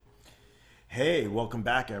Hey, welcome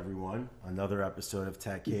back, everyone. Another episode of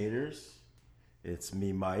Tech Haters. It's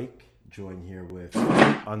me, Mike, joined here with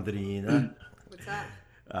Andreina, What's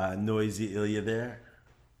up? Noisy Ilya there.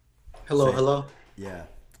 Hello, Say, hello.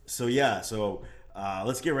 yeah. So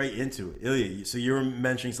let's get right into it. Ilya, so you were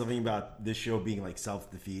mentioning something about this show being like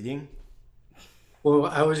self-defeating. Well,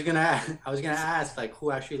 I was gonna ask like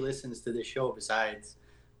who actually listens to the show besides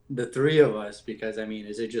the three of us? Because I mean,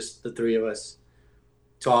 is it just the three of us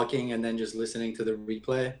talking and then just listening to the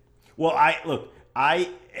replay? Well, I look,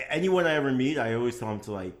 I anyone I ever meet, I always tell them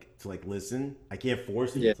to listen. I can't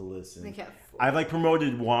force them Yeah. to listen. Okay. I've like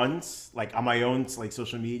promoted once, like on my own like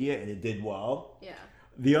social media, and it did well. Yeah.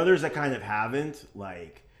 The others I kind of haven't.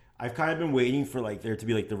 Like I've kind of been waiting for like there to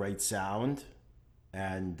be like the right sound,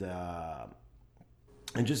 and uh,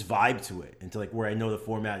 and just vibe to it until like where I know the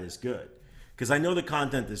format is good, because I know the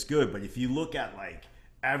content is good. But if you look at like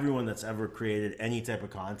everyone that's ever created any type of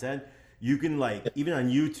content, you can like even on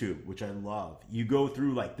YouTube, which I love, you go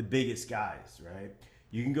through like the biggest guys, right?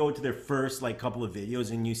 You can go to their first like couple of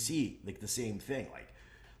videos and you see like the same thing. Like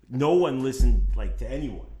no one listened like to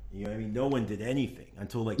anyone. You know what I mean? No one did anything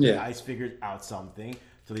until like the Yeah. guys figured out something.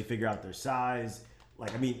 So they figure out their size.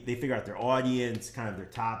 Like I mean, they figure out their audience, kind of their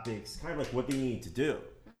topics, kind of like what they need to do.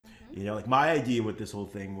 You know, like my idea with this whole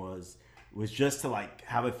thing was just to like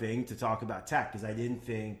have a thing to talk about tech because I didn't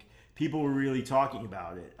think people were really talking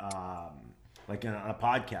about it. Like on a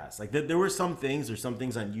podcast, like there were some things or some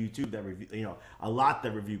things on YouTube that review, you know, a lot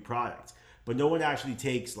that review products, but no one actually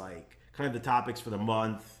takes like kind of the topics for the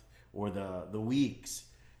month or the weeks.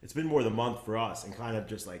 It's been more the month for us, and kind of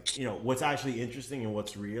just like you know what's actually interesting and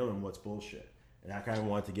what's real and what's bullshit. And I kind of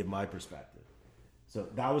wanted to give my perspective. So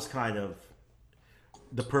that was kind of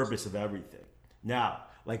the purpose of everything. Now,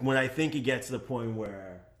 like when I think it gets to the point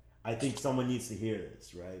where I think someone needs to hear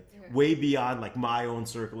this, right? Way beyond like my own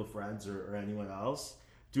circle of friends or anyone else,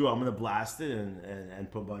 dude, I'm gonna blast it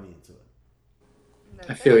and put money into it.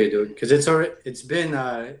 I feel you, dude. Because it's been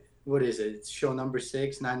what is it? It's show number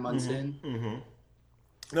 6, 9 months in.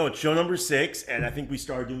 No, it's show number 6, and I think we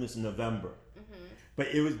started doing this in November. But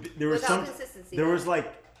it was there was Without some consistency. there though. was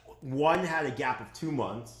like one had a gap of 2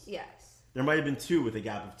 months. Yes. There might have been two with a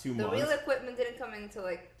gap of two The months. real equipment didn't come in until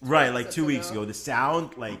like Right, like 2 weeks ago. The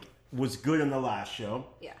sound like was good on the last show.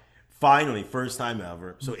 Yeah. Finally, first time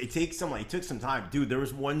ever. So it took some time, dude. There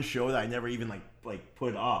was one show that I never even like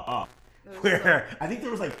put up. There was Where I think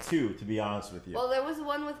there was like two, to be honest with you. Well, there was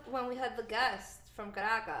one with when we had the guest from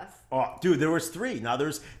Caracas. Oh, dude, there was three. Now there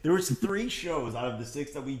was three shows out of the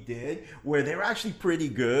 6 that we did where they were actually pretty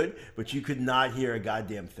good, but you could not hear a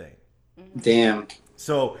goddamn thing. Damn.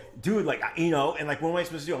 So, dude, like you know, and like what am I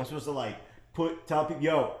supposed to do? I'm supposed to like tell people,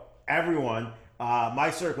 yo, everyone,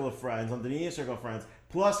 my circle of friends, underneath circle of friends,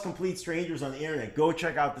 plus complete strangers on the internet, go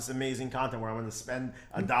check out this amazing content where I'm going to spend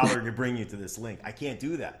 $1 to bring you to this link. I can't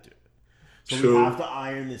do that, dude. So we True. have to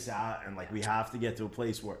iron this out, and like we have to get to a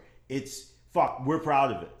place where it's fuck. We're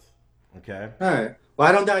proud of it. Okay. All right. Well,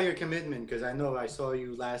 I don't doubt your commitment because I know I saw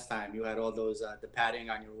you last time. You had all those the padding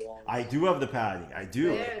on your wall. I do have the padding. I do.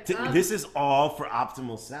 There, Tom. This is all for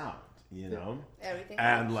optimal sound. You know. Everything.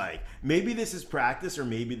 And else. like maybe this is practice or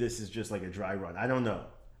maybe this is just like a dry run. I don't know.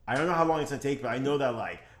 I don't know how long it's gonna take, but I know that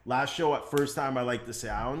like last show at first time I liked the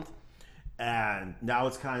sound, and now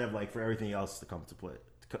it's kind of like for everything else to come to play,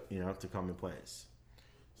 you know, to come in place.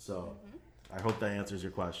 So I hope that answers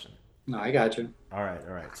your question. No, I got you. All right,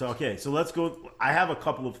 all right. So okay, so let's go. I have a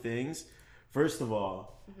couple of things. First of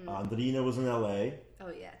all, Andrina was in LA. Oh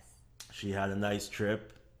yes, She had a nice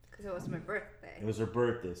trip. because it was my birthday. It was her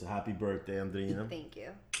birthday, so happy birthday, Andrina. Thank you.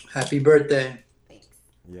 Happy birthday. Thanks.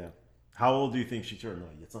 Yeah. How old do you think she turned? No,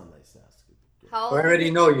 it's not nice to ask. How I old? already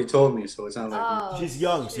know you told me, so it's not like Oh, She's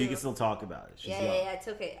young, so you shoot. can still talk about it. She's Yeah, young. yeah, yeah. It's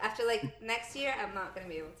okay. After like next year, I'm not gonna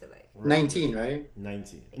be able to like 19, right?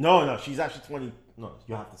 19. No, she's actually 20. No,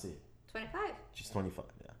 you have to see it. 25. She's 25,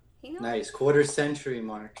 yeah. You know. Nice. Quarter century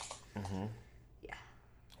mark. Yeah. I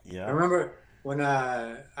Yeah. remember when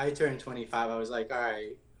I turned 25, I was like, all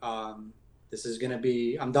right, this is going to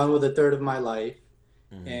be, I'm done with a third of my life.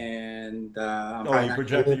 And I'm Oh, probably you not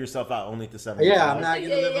projected gonna live, yourself out only to 75. yeah, I'm not Yeah,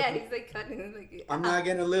 going to yeah, live, yeah. a, He's like cutting. Like, I'm not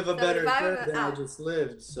going to live a better 75 third than I out. just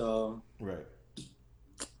lived. So Right.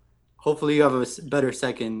 hopefully you have a better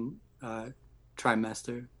second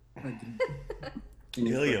trimester.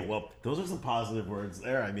 Ilya, well, those are some positive words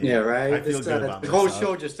there. I mean, Yeah, right? I feel This, good about the whole myself.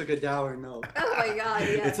 show just took a dour note. Oh my god.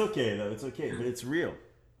 Yeah. It's okay, though. It's okay, but it's real.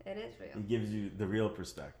 It is real. It gives you the real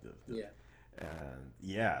perspective. Yeah. And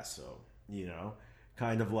yeah, so, you know,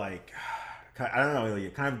 kind of like, I don't know,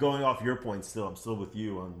 Ilya, kind of going off your point still, I'm still with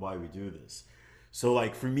you on why we do this. So,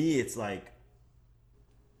 like, for me, it's like,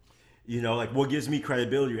 You know, like what gives me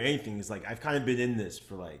credibility or anything is like I've kind of been in this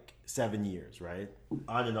for like 7 years, right?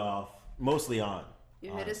 On and off, mostly on. You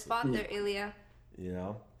hit a honestly. spot there, Ilya. You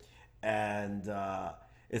know, and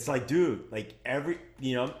it's like, dude, like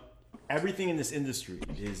everything in this industry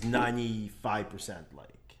is 95% like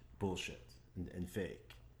bullshit and fake.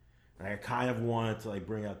 And I kind of wanted to like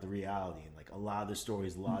bring out the reality and like a lot of the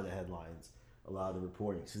stories, a lot of the headlines, a lot of the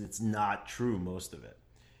reporting, because it's not true, most of it.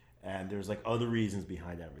 And there's like other reasons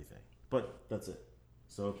behind everything, but that's it.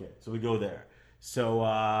 So okay, so we go there. So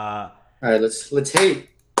All right, let's hate.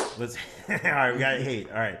 let's all right, we gotta hate.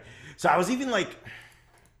 All right. So I was even like,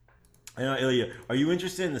 I know, Ilya, are you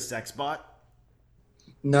interested in the sex bot?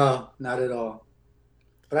 No, not at all.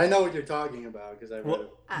 But I know what you're talking about because I read Well, it.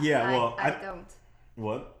 yeah, well, I don't.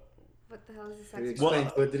 what? What the hell is a Can you sex Well,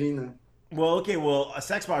 explain to Adrina? Well, okay, well, a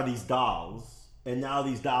sex bot are these dolls, and now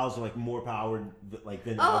these dolls are like more powered like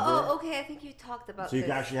than ever. Oh, okay. I think you talked about So you this.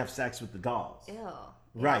 can actually have sex with the dolls. Ew.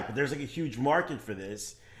 Right, Yeah, but there's like a huge market for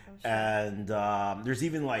this, I'm sure. and there's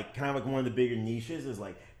even like kind of like one of the bigger niches is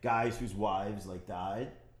like guys whose wives like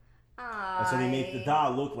died, and so they make the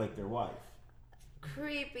doll look like their wife.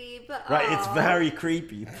 Creepy, but Right, it's aw. very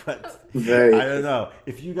creepy, but Very. I don't know.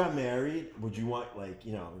 If you got married, would you want like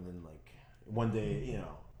and then like one day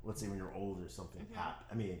let's say when you're old or something,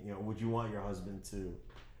 I mean would you want your husband to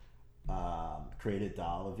create a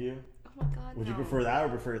doll of you? Oh my god, Would you no. prefer that or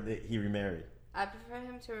prefer that he remarried? I prefer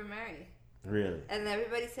him to remarry. Really? And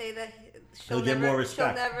everybody say that He'll get more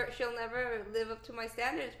respect. She'll never live up to my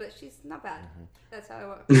standards, but she's not bad. Mm-hmm. That's how I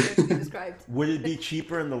want her to be described. Would it be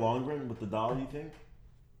cheaper in the long run with the doll, you think?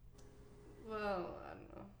 Well, I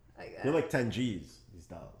don't know. I guess. They're like 10 G's, these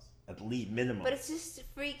dolls. At least minimum. But it's just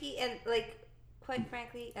freaky and like, quite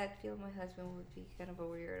frankly, I feel my husband would be kind of a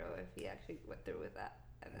weirdo if he actually went through with that.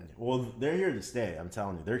 And then, Well, they're here to stay, I'm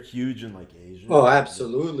telling you. They're huge in like Asia. Oh,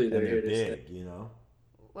 absolutely. And They're they're here to big, stay. you know?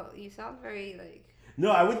 well, you sound very like.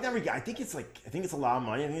 No, I would never get. I think it's a lot of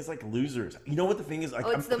money. I think it's like losers. You know what the thing is? Like,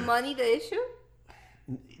 Oh, it's the money the issue?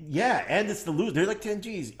 yeah, and it's the loser. They're like 10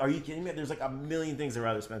 G's. Are you kidding me? There's like a million things I'd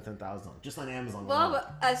rather spend 10,000 on, just on Amazon. Well, alone.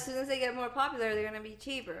 but as soon as they get more popular, they're gonna be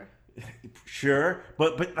cheaper. Sure,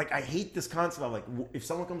 but like I hate this concept of like if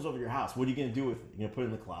someone comes over your house, what are you gonna do with it? You gonna put it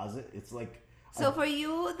in the closet? It's like So for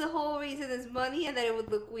you, the whole reason is money and that it would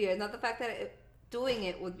look weird, not the fact that doing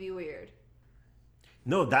it would be weird.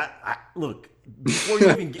 no. Look, before you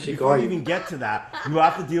even get to that, you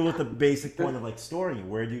have to deal with the basic point of like storing it.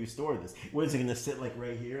 Where do you store this? What is it gonna sit like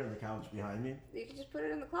right here on the couch behind me? You can just put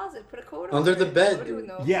it in the closet, put a coat Under over the it. bed, Nobody would dude.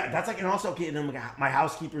 know. Yeah, that's like, and also okay. And then like, my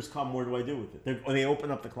housekeepers come. What do I do with it? They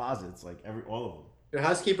open up the closet. It's like all of them. Your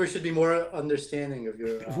housekeeper should be more understanding of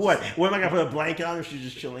your. What? What am I gonna put a blanket on, or she's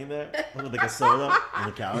just chilling there with like a soda on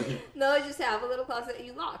the couch? No, just have a little closet that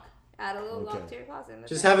you lock. Add a little Okay. lock to your closet. and that's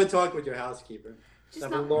Just it. have a talk with your housekeeper. Just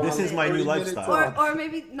Have a not- long This is my new 30-minute lifestyle. talk. or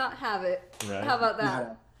maybe not have it. Right. How about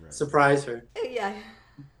that? Yeah. Surprise her Yeah.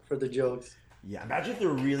 for the jokes. Yeah, imagine if they're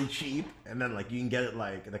really cheap, and then like you can get it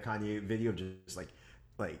like the Kanye video, just like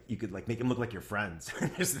you could like make them look like your friends,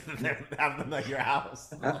 just have them at your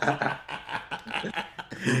house.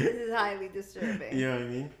 This is highly disturbing. You know what I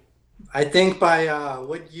mean? I think by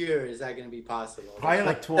what year is that going to be possible? Probably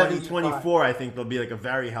like 75. 2024. I think there'll be like a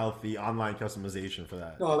very healthy online customization for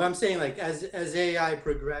that. No, but I'm saying like as AI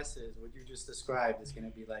progresses, what you just described is going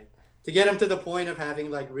to be like to get them to the point of having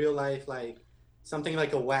like real life like something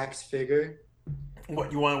like a wax figure.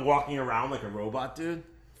 What, you want walking around like a robot, dude?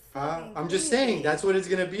 I'm just saying that's what it's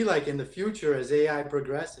going to be like in the future as AI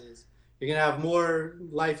progresses. You're going to have more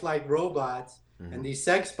lifelike robots, and these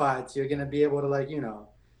sex bots. You're going to be able to like There's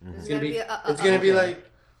it's going to be a it's going to be okay. like it's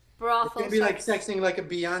brothel. going to be like sex. sexing like a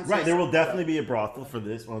Beyonce. Right, there will sex definitely be a brothel for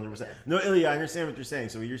this 100%. No, Ilya, I understand what you're saying.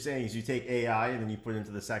 So what you're saying is you take AI and then you put it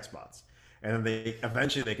into the sex bots. And then they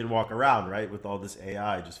eventually they can walk around, right, with all this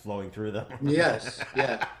AI just flowing through them. Yes,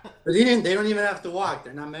 yeah. But they don't even have to walk.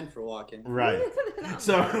 They're not meant for walking. Right.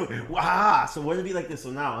 So so what would it be like this? So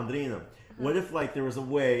now, Andrina, what if like there was a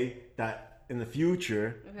way that in the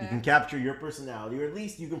future you Okay. can capture your personality, or at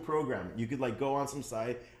least you can program it. You could like go on some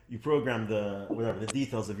site, you program the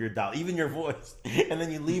details of your doll, even your voice, and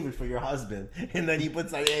then you leave it for your husband, and then he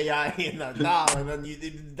puts that AI in that doll, and then the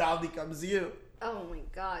doll becomes you. Oh my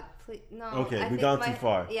God! Please no. Okay, I we've think gone too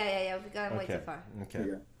far. Yeah. We've gone way Okay. too far. Okay.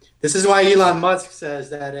 Yeah. This is why Elon Musk says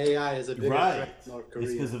that AI is a bigger Right. threat to North It's Korea.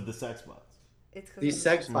 because of the sex bots. It's 'cause These of-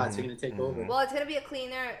 sex bots are going to take over. Well, it's gonna be a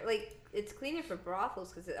cleaner. Like it's cleaner for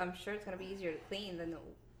brothels because I'm sure it's gonna be easier to clean than the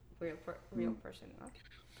real person. Huh?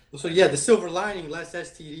 So yeah, the silver lining, less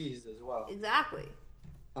STDs as well. Exactly.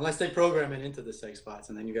 Unless they program it into the sex bots,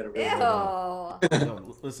 and then you got to Ew. really.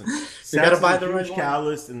 No, listen, You sex gotta is buy a the huge right one.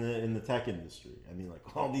 catalyst in the tech industry. I mean,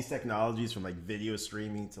 like all these technologies from like video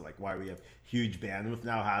streaming to like why we have huge bandwidth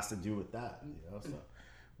now has to do with that. You know, so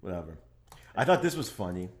whatever. I thought this was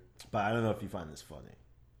funny, but I don't know if you find this funny.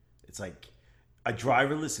 It's like a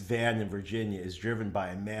driverless van in Virginia is driven by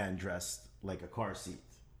a man dressed like a car seat.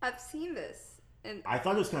 I've seen this, and I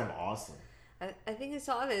thought it was kind of awesome. I think I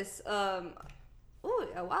saw this a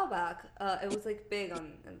while back. It was like big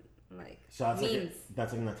on like So that's memes.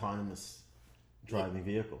 that's like an autonomous driving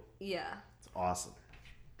vehicle. Yeah. It's awesome.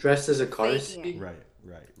 Dressed as a car Faking seat. it.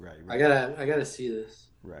 Right. I gotta see this.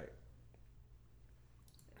 Right.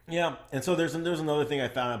 Yeah, and so there's another thing I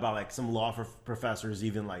found about like some law professors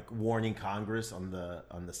even like warning Congress on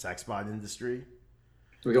the sex bot industry.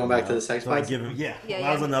 We're going back to the sex So I bots. give him Yeah,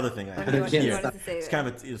 that was another thing I He had wanted here. to say It's that. kind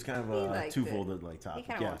of He a liked twofolded it. like He topic.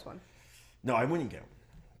 kind of Yeah. wants one. No, I wouldn't get one.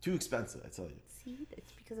 Too expensive, I tell you. See,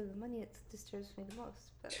 it's because of the money that disturbs me the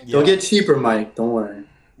most. But They'll get cheaper, Mike. Don't worry.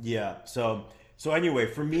 Yeah. So anyway,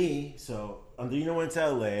 for me, so Andino went to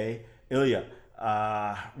LA. Ilya,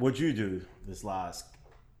 what'd you do this last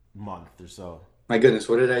month or so? My goodness,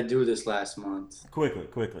 what did I do this last month? Quickly,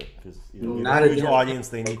 because you know, we have Not a a huge damn- audience.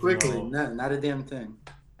 They need Quickly, to know. not a damn thing.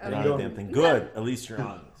 Not a damn thing. Good. At least you're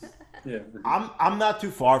honest. Yeah. I'm not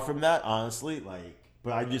too far from that, honestly. Like,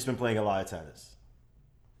 but I've just been playing a lot of tennis,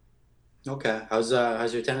 Okay. How's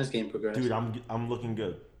your tennis game progressed? dude. I'm looking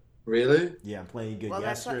good. Really? Yeah, I'm playing good. well,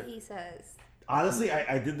 that's Yesterday, what he says. honestly,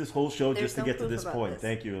 I did this whole show There's just to no get to proof this about point. this.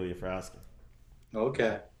 Thank you, Ilya, for asking.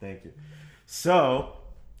 Okay. Thank you. So,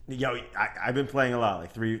 I've been playing a lot,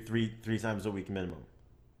 like three times a week minimum,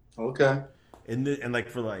 Okay. and like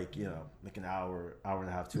for like like an hour and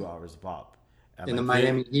a half, 2 hours a pop. And In the like,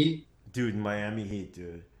 Miami Heat? dude, in Miami Heat,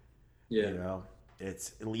 dude. Yeah. You know,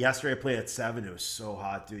 it's yesterday I played at 7. It was so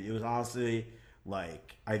hot, dude. It was honestly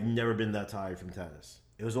like I've never been that tired from tennis.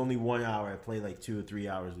 It was only 1 hour. I played like 2 or 3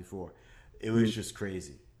 hours before. It was just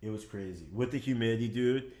crazy. It was crazy with the humidity,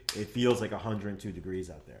 dude. It feels like 102 degrees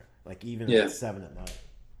out there. Like even Yeah. at 7 at night,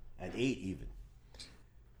 at 8 even.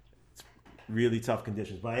 It's really tough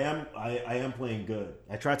conditions, but I am playing good.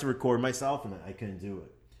 I tried to record myself and I couldn't do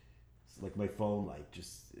it. It's like my phone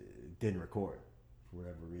just didn't record for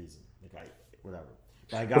whatever reason. Whatever.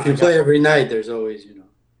 But If you play every night, there's always,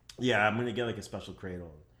 yeah, I'm gonna get like a special cradle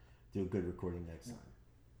and do a good recording next time.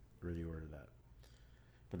 Already ordered that.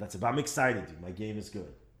 But that's it. But I'm excited, dude. My game is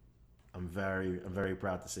good. I'm very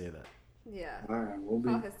proud to say that. Yeah. All right, we'll be.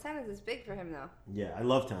 Oh, his tennis is big for him now. Yeah, I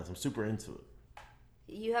love tennis. I'm super into it.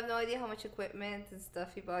 You have no idea how much equipment and stuff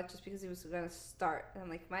he bought just because he was going to start. And I'm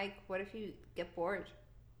like, Mike, what if you get bored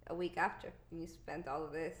a week after and you spent all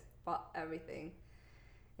of this, bought everything?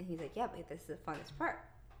 And he's like, yeah, but this is the funnest part.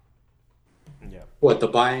 Yeah. What, the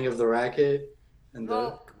buying of the racket? And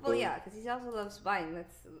Well, yeah, because he also loves buying.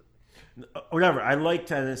 That's Whatever. I like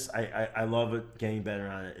tennis. I love it. Getting better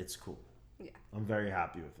on it. It's cool. yeah, I'm very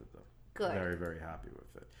happy with it though. good. Very happy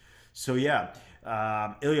with it. So yeah,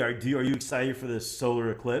 Ilya, are you excited for this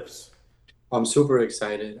solar eclipse? I'm super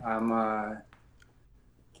excited. I'm,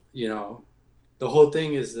 the whole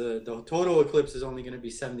thing is the total eclipse is only going to be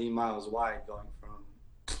 70 miles wide going from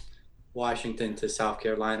Washington to South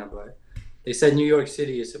Carolina, but they said New York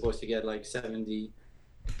City is supposed to get like 70%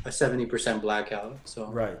 blackout. So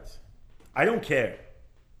Right. I don't care.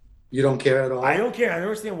 you don't care at all? I don't care. I don't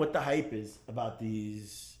understand what the hype is about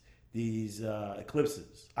these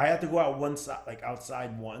eclipses. I had to go out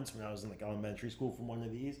outside once when I was in like elementary school from one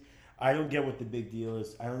of these. I don't get what the big deal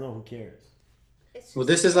is. I don't know. Who cares? It's Well,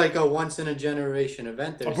 just- this is like a once in a generation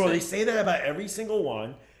event. Oh, bro, they say that about every single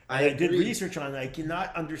one. I I did agree. research on it. I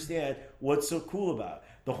cannot understand what's so cool about it.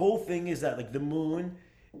 The whole thing is that like the moon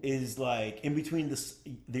is like in between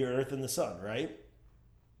the Earth and the sun, right?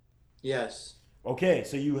 Yes. Okay,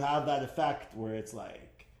 so you have that effect where it's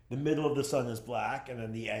like the middle of the sun is black and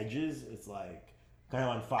then the edges it's like kind of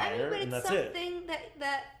on I mean, fire but and it's that's it. something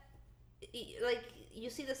that like you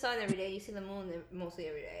see the sun every day, you see the moon mostly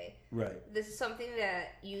every day. Right. This is something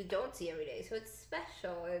that you don't see every day, so it's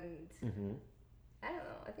special, and Mm-hmm. I don't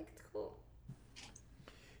know. I think it's cool.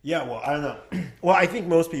 Yeah, well, I don't know. Well, I think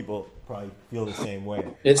most people probably feel the same way.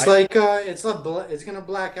 It's I- it's gonna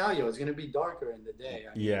black out, yo. It's gonna be darker in the day.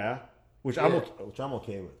 I mean, yeah, which Yeah. I'm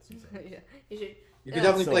okay with. Yeah, you should. you can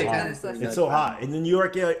definitely so play hot. tennis. during It's that so time. hot in the New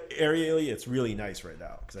York area. It's really nice right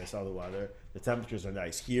now because I saw the weather. The temperatures are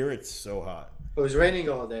nice. Here, it's so hot. It was raining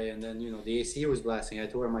all day, and then the AC was blasting. I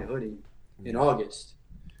had to wear my hoodie in August.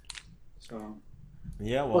 So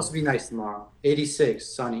Yeah, well, supposed to be nice tomorrow. 86,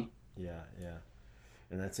 sunny. yeah,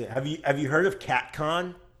 and that's it. Have you heard of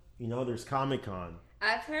CatCon? There's Comic Con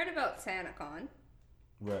I've heard about SantaCon,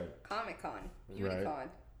 Right. Comic Con, Right. BeautyCon,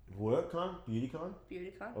 What con? BeautyCon?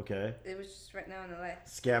 BeautyCon. Okay. It was just right now in LA.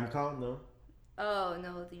 ScamCon? No. Oh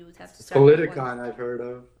no, you would have to start with one. Politicon, I've heard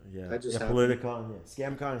of. Yeah. That just yeah. happened. Politicon. Yeah.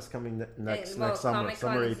 ScamCon is coming next Well, next summer. Comic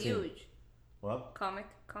Summer Con is 18th. huge. What? Comic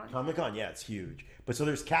Con. Comic Con, yeah, it's huge. But so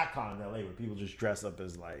there's CatCon in LA where people just dress up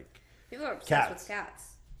as like, People are obsessed Cats. with cats.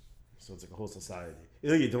 so it's like a whole society.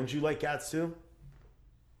 Ilya, don't you like cats too?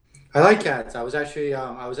 I like cats. I was actually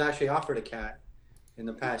offered a cat in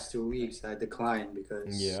the past 2 weeks. I declined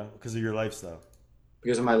because Yeah, because of your lifestyle.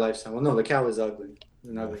 because of my lifestyle. Well, no, the cat was ugly. It was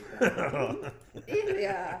an ugly cat.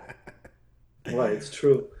 Yeah. What? It's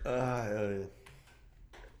true. Ilya.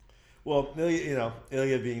 Well,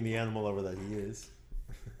 Ilya being the animal lover that he is.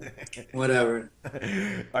 Whatever.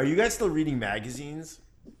 Are you guys still reading magazines?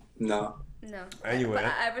 No. No. Anyway. But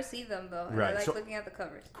I ever see them though. And Right, I like so- looking at the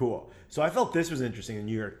covers. Cool. So I felt this was interesting in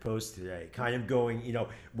the New York Post today. Kind of going,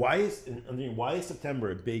 why is September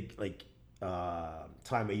a big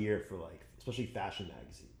time of year for like especially fashion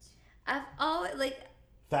magazines? I've always like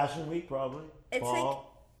Fashion Week probably. it's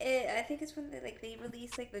Fall. I think it's when they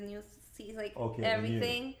release like the new season, like Okay, the new.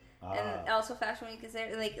 everything. And also Fashion Week is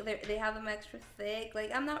there. Like they have them extra thick.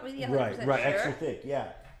 Like I'm not really 100% Right, sure, extra thick, yeah.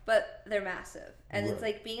 but they're massive, and it's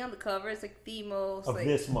Right. like being on the cover is like the most Of like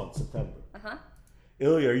this month, September. uh-huh.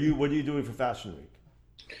 Ilya, what are you doing for Fashion Week?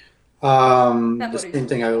 The same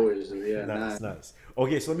thing I always do. Yeah. Nice.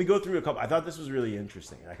 Okay, so let me go through a couple. I thought this was really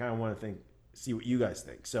interesting. I kind of want to see what you guys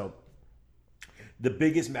think. So, the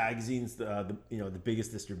biggest magazines, the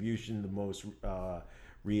biggest distribution, the most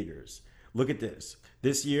readers. Look at this.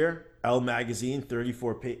 This year, Elle magazine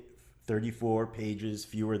 34 pages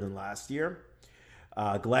fewer than last year.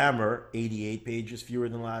 Glamour 88 pages fewer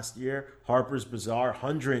than last year. Harper's Bazaar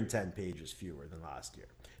 110 pages fewer than last year.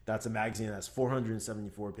 That's a magazine that has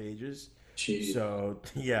 474 pages. Jeez. So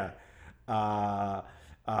yeah,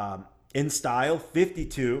 In Style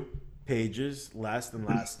 52 pages less than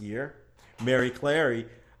last year. Mary Clary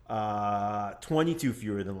 22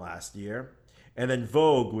 fewer than last year. And then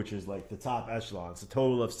Vogue, which is like the top echelon, it's a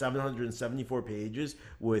total of 774 pages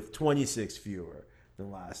with 26 fewer than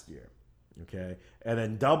last year. Okay, and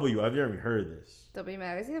then W, I've never even heard of this. W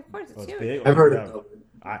magazine, of course, it's Oh, it's huge. big? I've heard Yeah. of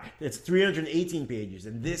it. It's 318 pages,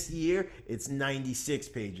 and this year it's 96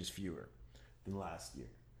 pages fewer than last year.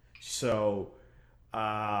 So,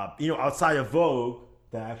 outside of Vogue,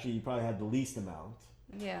 that actually probably had the least amount.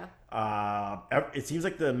 Yeah. It seems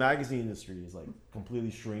like the magazine industry is like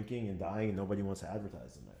completely shrinking and dying, and nobody wants to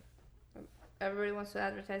advertise in there. Everybody wants to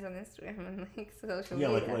advertise on Instagram and like social Yeah,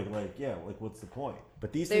 media. like what's the point?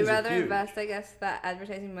 But these They things rather are huge. invest, I guess, that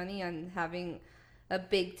advertising money on having a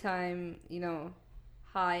big time,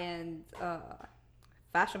 high end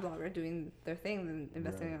fashion blogger doing their thing than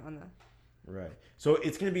investing on the. Right. So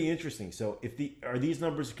it's going to be interesting. So are these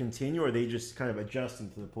numbers continue, or are they just kind of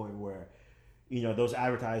adjusting to the point where, those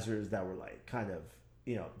advertisers that were like kind of,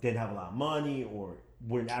 didn't have a lot of money or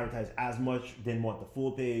wouldn't advertise as much, didn't want the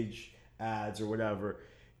full page ads or whatever.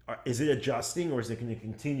 Is it adjusting, or is it going to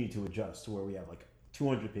continue to adjust to where we have like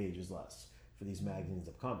 200 pages less for these magazines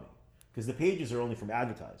upcoming? Because the pages are only from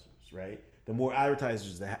advertisers, right? The more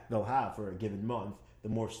advertisers they'll have for a given month, the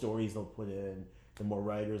more stories they'll put in, the more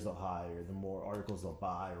writers they'll hire, the more articles they'll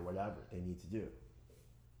buy or whatever they need to do.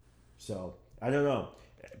 So I don't know,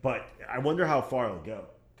 but I wonder how far it'll go.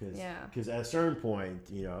 Because at a certain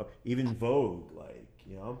point, even Vogue,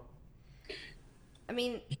 I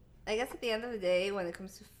mean, I guess at the end of the day, when it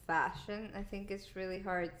comes to fashion, I think it's really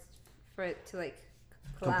hard for it to like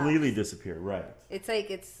collapse. completely disappear. Right. It's like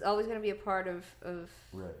it's always going to be a part of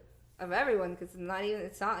Right. of everyone because it's not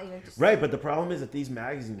even just Right, but the problem is that these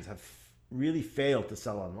magazines have really failed to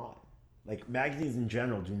sell online. Like magazines in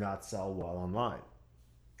general do not sell well online.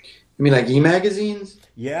 You mean like e-magazines?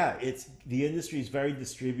 Yeah, the industry is very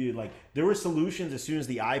distributed. Like there were solutions as soon as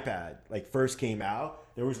the iPad first came out.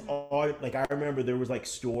 There was I remember there was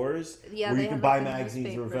stores where they you can have, buy like, a magazines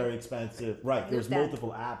that were newspaper. very expensive. Right, there was Looked at.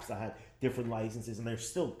 multiple apps that had different licenses, and there's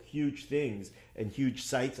still huge things and huge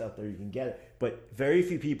sites out there you can get it. But very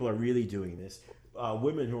few people are really doing this.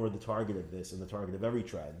 Women who are the target of this and the target of every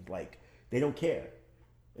trend, they don't care.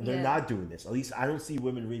 And they're Yeah. not doing this. At least I don't see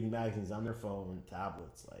women reading magazines on their phone,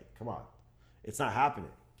 tablets. Come on. It's not happening.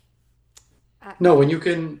 No, when you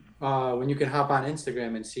can hop on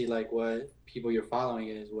Instagram and see what people you're following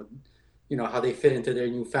is, what how they fit into their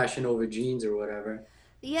new Fashion Over jeans or whatever.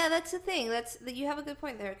 Yeah, that's the thing. You have a good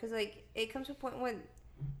point there because it comes to a point when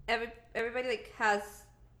everybody has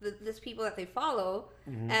this people that they follow,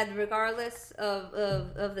 and regardless of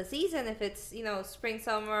the season, if it's spring,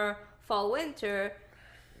 summer, fall, winter,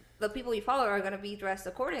 the people you follow are gonna be dressed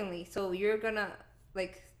accordingly. So you're gonna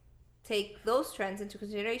like take those trends into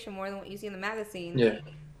consideration more than what you see in the magazine. Yeah.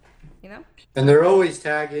 You know? And they're always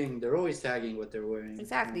tagging what they're wearing.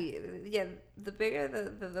 Exactly. Yeah. The bigger,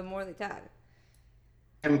 the more they tag.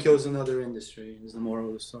 And kills another industry is the moral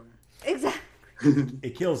of the story. Exactly.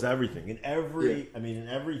 It kills everything. In every, I mean, in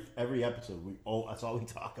every episode, that's all we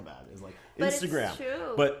talk about is like Instagram. But it's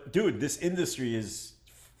true. But dude, this industry is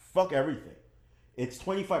fuck everything. It's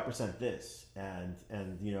 25% this, and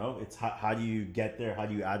you know, it's how do you get there? How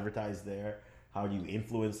do you advertise there? How do you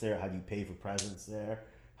influence there? How do you pay for presence there?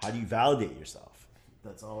 How do you validate yourself?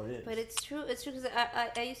 That's all it is. But it's true. It's true because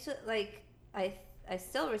I used to like I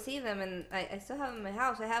still receive them and I still have them in my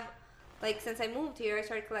house. I have like since I moved here, I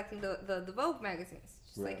started collecting the Vogue magazines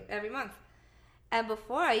just like every month. And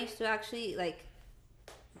before I used to actually like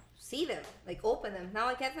see them, like open them. Now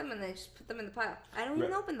I get them and I just put them in the pile. I don't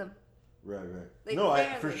even open them. Right. Like, No,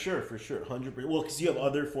 for sure, 100%. Well, because you have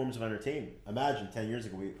other forms of entertainment. Imagine 10 years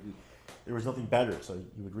ago, there was nothing better, so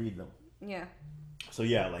you would read them. Yeah. So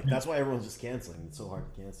yeah, like that's why everyone's just canceling. It's so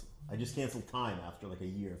hard to cancel. I just canceled Time after like a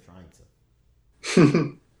year of trying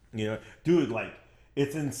to. You know, dude, like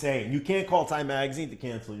it's insane. You can't call Time Magazine to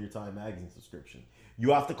cancel your Time Magazine subscription.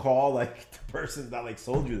 You have to call like the person that like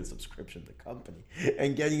sold you the subscription, the company,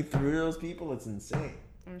 and getting through those people. It's insane.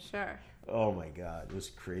 I'm sure. Oh my god, it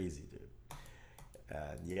was crazy, dude.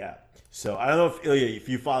 Yeah. So I don't know if Ilya, if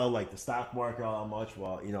you follow like the stock market all that much.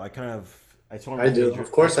 Well, you know, I torment. I do.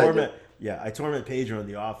 Of course I do. Yeah, I torment Pedro in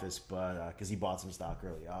the office, but because he bought some stock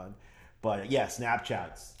early on. But yeah,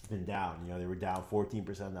 Snapchat's been down. You know, they were down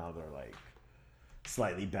 14%. Now they're like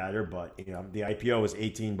slightly better, but you know, the IPO was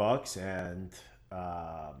 $18, and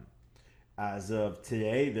as of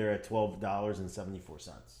today, they're at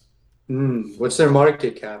 $12.74. What's their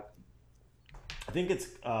market cap? I think it's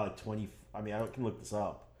 20. I mean, I can look this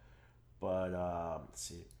up, but let's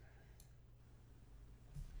see.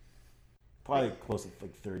 Probably close to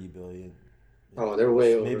like 30 billion. Oh, they're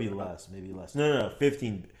way over. Maybe less. No,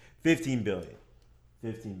 15 billion.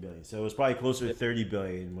 15 billion. So it was probably closer to 30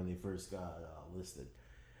 billion when they first got listed.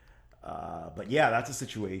 But yeah, that's a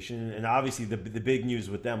situation. And obviously the big news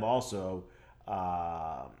with them also,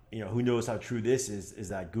 you know, who knows how true this is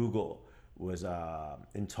that Google was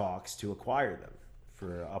in talks to acquire them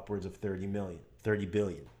for upwards of 30 billion.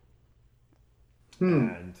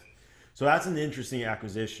 And so that's an interesting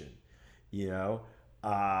acquisition, you know.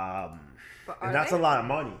 And that's a lot of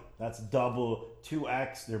money. That's double,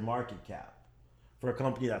 2x their market cap for a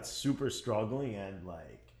company that's super struggling and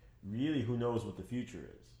like really who knows what the future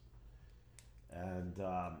is. And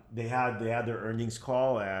they had their earnings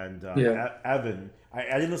call, and Evan, I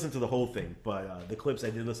didn't listen to the whole thing, but the clips I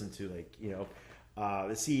did listen to, like, you know,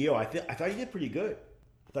 the CEO, I thought he did pretty good.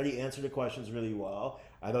 I thought he answered the questions really well.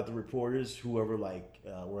 I thought the reporters, whoever like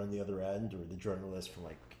were on the other end, or the journalists from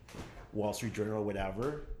like Wall Street Journal or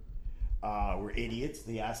whatever, were idiots.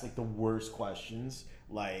 They asked like the worst questions.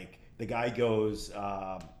 Like the guy goes,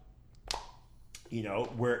 you know,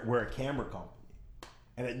 we're a camera company.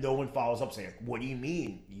 And then no one follows up saying, "What do you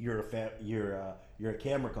mean you're a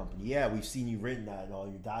camera company? Yeah, we've seen you written that in all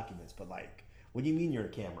your documents, but like, what do you mean you're a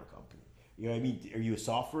camera company? You know what I mean? Are you a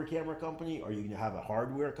software camera company? Are you gonna have a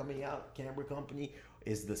hardware coming out camera company?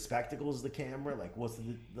 Is the spectacles the camera? Like, what's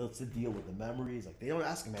the deal with the memories? Like, they don't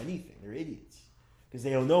ask them anything. They're idiots because they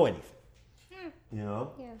don't know anything. You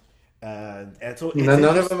know? Yeah. And so none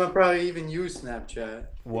of them have probably even used Snapchat.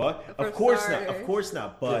 What? Of course not. Of course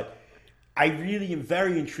not. But I really am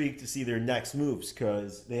very intrigued to see their next moves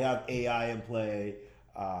because they have AI in play.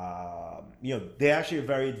 You know, they actually are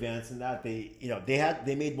very advanced in that.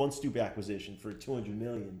 They made one stupid acquisition for 200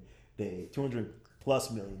 million. 200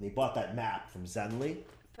 plus million. They bought that map from Zenly.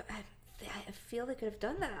 But I feel they could have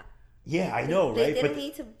done that. Yeah, I know, They right? didn't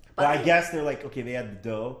need to. But I guess they're like, okay, they had the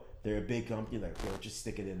dough. They're a big company. Like, well, just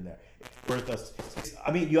stick it in there. It's worth us.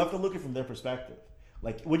 I mean, you have to look at it from their perspective.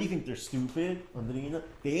 Like, what do you think? They're stupid?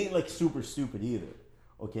 They ain't like super stupid either.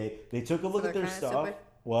 Okay, they took a look at their stuff. Stupid.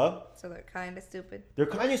 What? So they're kind of stupid. They're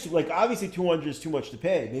kind of stupid. Like, obviously, 200 is too much to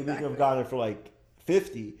pay. Maybe they could have gotten it for like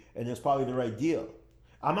 50, and it's probably the right deal.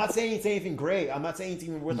 I'm not saying it's anything great. I'm not saying it's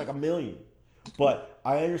even worth like $1 million, but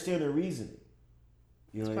I understand their reasoning.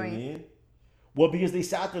 You know what I mean? Well, because they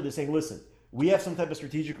sat there, they're saying, listen, we have some type of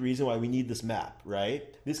strategic reason why we need this map, right?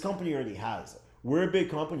 This company already has it. We're a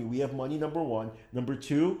big company. We have money, number one. Number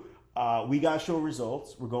two, we got to show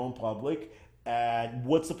results. We're going public. And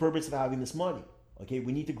what's the purpose of having this money? Okay,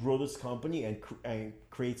 we need to grow this company and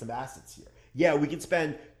create some assets here. Yeah, we can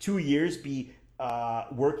spend 2 years, be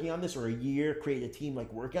working on this, or a year, create a team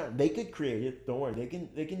like working on it. They could create it. Don't worry,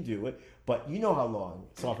 they can do it. But you know how long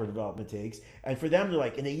software development takes. And for them, they're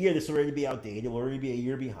like, in a year, this will already be outdated. We'll already be a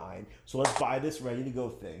year behind. So let's buy this ready to go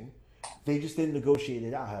thing. They just didn't negotiate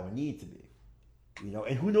it out how it needed to be. You know,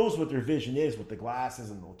 and who knows what their vision is with the glasses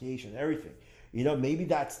and the location and everything. You know, maybe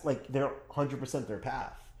that's like they're 100% their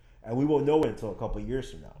path. And we won't know it until a couple of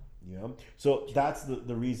years from now. You know, so that's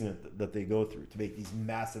the reason that they go through to make these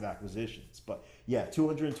massive acquisitions. But yeah,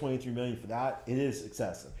 223 million for that, it is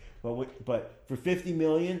excessive. But for 50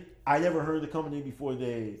 million, I never heard of the company before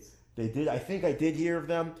they did. I think I did hear of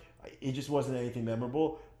them. It just wasn't anything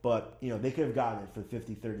memorable. But you know, they could have gotten it for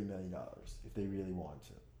 30 million dollars if they really wanted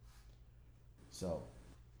to. So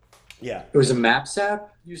yeah, It was a Maps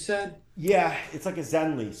app, you said? yeah, it's like a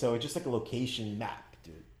Zenly, so it's just like a location map,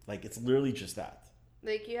 dude. Like it's literally just that.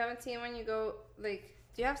 Like, you haven't seen when you go, like,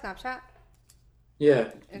 do you have Snapchat? Yeah.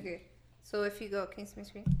 Okay. So if you go, can you see my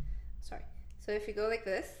screen? Sorry. So if you go like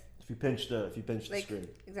this, If you pinch the like, screen.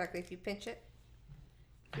 exactly, if you pinch it,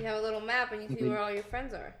 you have a little map and you see where all your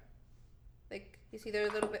friends are. Like, you see their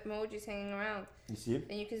little emojis hanging around. You see it?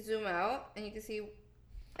 And you can zoom out and you can see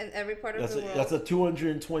in every part of That's the world. that's a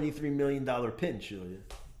 $223 million pinch, Julia.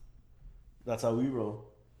 That's how we roll.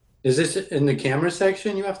 Is this in the camera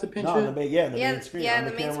section you have to pinch No, it? on the main, the Yeah, main screen. yeah, on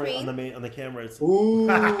the main camera, screen. on the camera. It's, Ooh.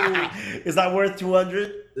 is that worth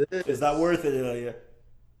 200? Is that worth it, Ilya?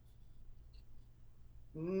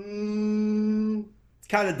 It's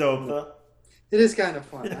kind of dope, though. It is kind of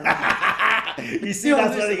fun. You see, Yo, that's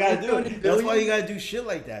why listen, you gotta you're do doing it. That's why you billions? gotta do shit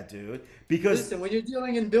like that, dude. Because Listen, when you're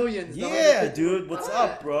dealing in billions, the yeah, 150 dude, what's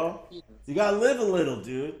up, bro? You gotta live a little,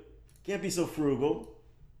 dude. Can't be so frugal.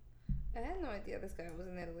 I had no idea this guy was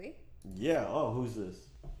in Italy. Yeah. Oh, who's this?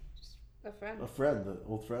 A friend. A friend, the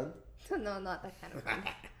old friend. No, not that kind of friend.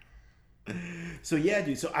 So yeah,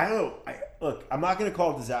 dude. So I don't know. Look, I'm not gonna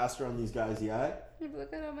call disaster on these guys yet.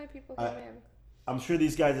 Look at all my people I- come in. I'm sure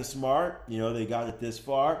these guys are smart. You know, they got it this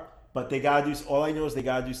far, but they gotta do. All I know is they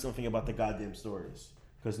gotta do something about the goddamn stories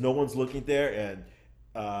because no one's looking there. And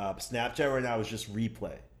Snapchat right now is just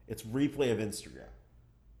replay. It's replay of Instagram.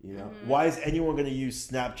 You know, why is anyone gonna use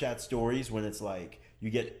Snapchat stories when it's like you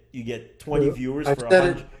get 20 viewers I've for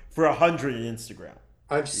said it. 100 in Instagram?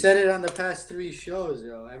 I've said it on the past 3 shows,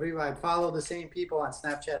 yo. I follow the same people on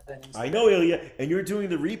Snapchat and Instagram. I know, Ilya, and you're doing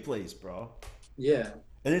the replays, bro. Yeah.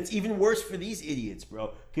 And it's even worse for these idiots,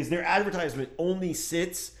 bro, because their advertisement only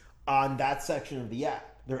sits on that section of the app.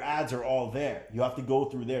 Their ads are all there. You have to go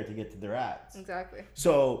through there to get to their ads. Exactly.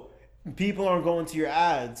 So people aren't going to your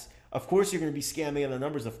ads. Of course, you're going to be scamming on the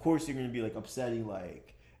numbers. Of course, you're going to be like upsetting,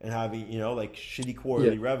 like, and having, you know, like shitty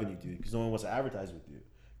quarterly revenue, dude, because no one wants to advertise with you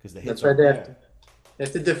because the hits That's why are they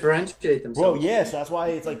have to differentiate Bro, themselves. yeah, so that's why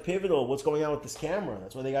it's like pivotal. What's going on with this camera?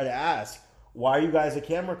 That's why they got to ask, why are you guys a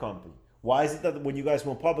camera company? Why is it that when you guys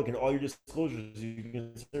went public and all your disclosures, you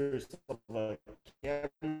consider yourself like a camera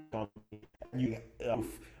company, and you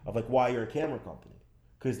of like why you're a camera company?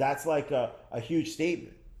 Because that's like a huge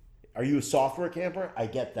statement. Are you a software camera? I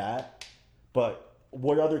get that, but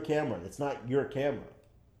what other camera? It's not your camera.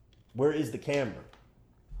 Where is the camera?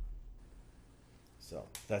 So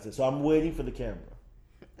that's it. So I'm waiting for the camera.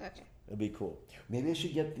 Okay. It'd be cool. Maybe I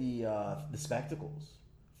should get the spectacles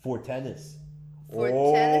for tennis. For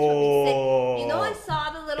tennis would be sick. You know, I saw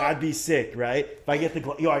the little. That'd be sick, right? If I get the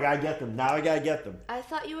I gotta get them. Now I gotta get them. I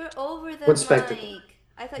thought you were over them, What spectacle? Mike.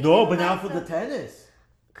 I thought No, you but now for the tennis.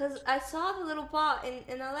 Because I saw the little bot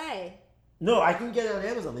in LA. No, I can get it on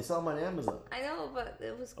Amazon. They sell them on Amazon. I know, but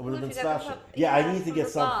it was It cool would have if been you got special. them Yeah, I need to from get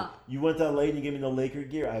the something. bot. You went to LA and you gave me the Laker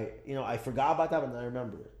gear. I forgot about that, but I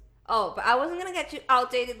remember it. Oh, but I wasn't gonna get you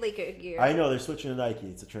outdated Laker gear. I know they're switching to Nike.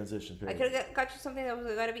 It's a transition I period. could have got you something that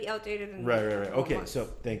was gonna be outdated. In Right. a couple Okay, months. so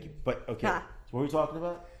thank you. But okay, Huh. so what were we talking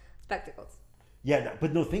about? Spectacles. Yeah, no,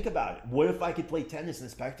 but no, think about it. What if I could play tennis in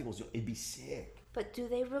spectacles? It'd be sick. But do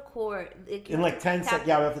they record? In like 10 seconds,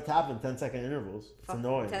 yeah, we have to tap in 10-second intervals. It's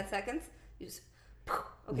annoying. 10 seconds. You just.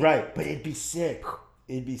 Okay. Right, but it'd be sick.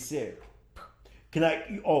 It'd be sick. Can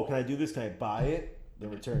I do this? Can I buy it, then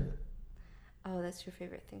return it? Oh, that's your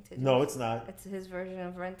favorite thing to do. No, it's not. It's his version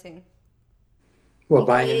of renting. Well, He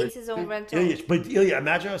buying creates it. his own rental. Ilya,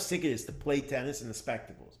 imagine how sick it is to play tennis in the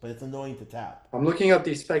spectacles, but it's annoying to tap. I'm looking up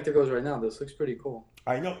these spectacles right now. This looks pretty cool.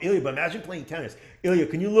 I know, Ilya, but imagine playing tennis. Ilya,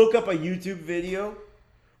 can you look up a YouTube video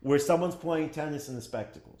where someone's playing tennis in the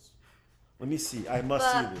spectacles? Let me see. I must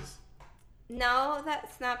But- see this. Now that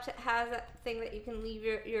Snapchat has that thing that you can leave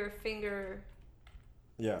your finger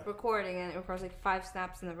Yeah. recording and it records like 5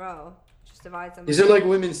 snaps in a row. Just divides them. These are like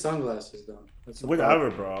women's sunglasses, though. That's the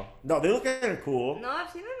Whatever, bro. No, they look kind of cool. No, I've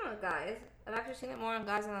seen them on guys. I've actually seen it more on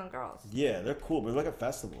guys than on girls. Yeah, they're cool, but they're like a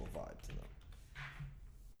festival vibe to them.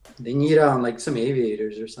 They need like some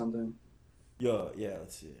aviators or something. Yo, yeah,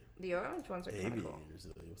 let's see. The orange ones are kind of cool. Aviators.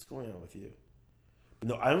 What's going on with you?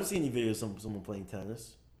 No, I don't see any videos of someone playing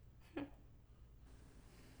tennis.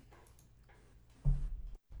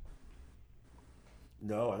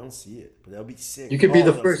 No, I don't see it. But that'll be sick. You could be Oh,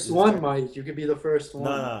 the no, first it's one, right. Mike. You could be the first one.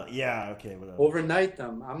 No, yeah, okay, whatever. Overnight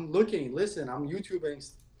them. I'm looking. Listen, I'm YouTubing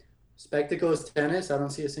Spectacles tennis. I don't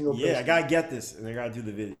see a single person. Yeah, I gotta get this, and I gotta do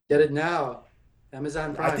the video. Get it now.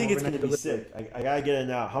 Amazon Prime. I think it's gonna overnight be delivery. sick. I gotta get it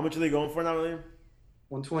now. How much are they going for now, William?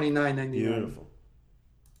 $129.99. Beautiful.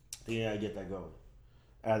 I think I gotta get that going.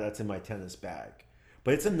 Add that to my tennis bag.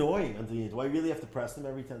 But it's annoying, Anthony. Do I really have to press them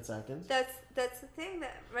every 10 seconds? That's the thing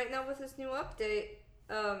that right now with this new update,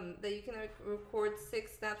 that you can record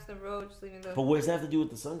 6 snaps in a row, just leaving the. But what does that have to do with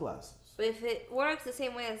the sunglasses? But if it works the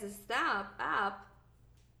same way as the Snap app,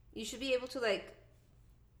 you should be able to like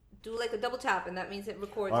do like a double tap, and that means it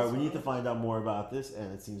records. All right, the we need to song. find out more about this,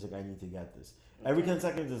 and it seems like I need to get this. Every 10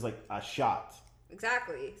 seconds is like a shot.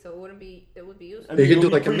 Exactly. So it would be useful. I You mean, could it do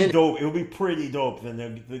would like be a pretty minute. dope. It would be pretty dope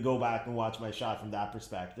then to go back and watch my shot from that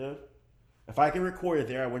perspective. If I can record it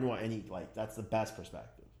there, I wouldn't want any, like, that's the best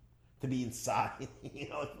perspective. To be inside, you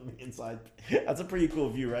know, to be inside. That's a pretty cool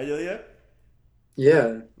view, right, Ilya?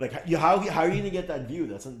 Yeah. Like, how are you going to get that view?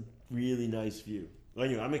 That's a really nice view. Well,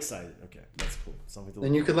 anyway, I'm excited. Okay, that's cool. Something to Then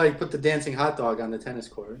look you could like put the dancing hot dog on the tennis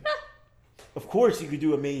court. Of course, you could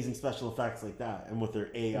do amazing special effects like that, and with their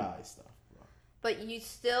AI stuff. But you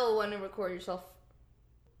still want to record yourself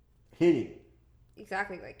Hitting.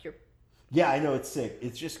 exactly like your Yeah, I know, it's sick.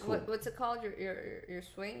 It's just cool. what's it called? Your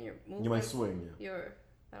swing, your movement. You might swing, yeah. Your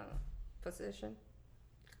I don't know position.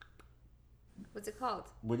 What's it called?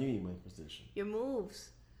 What do you mean, my position? Your moves.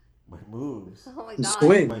 My moves. Oh my The god.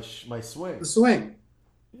 swing. My swing. The swing.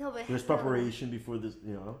 No, but There's preparation before this,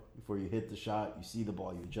 you know, before you hit the shot. You see the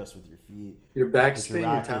ball, you adjust with your feet. Your back Put spin, your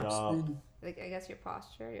your racket top up. spin. Like I guess your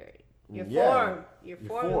posture, your Yeah. form, your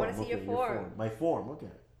form. We want to see okay, your form. My form, okay.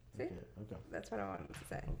 See? Okay. That's what I wanted to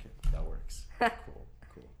say. Okay, that works.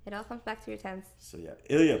 Cool. It all comes back to your tens. So yeah,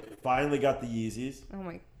 Ilya finally got the Yeezys. Oh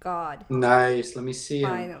my god. Nice. Let me see 'em.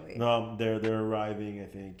 Finally. No, they're arriving, I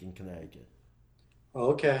think, in Connecticut.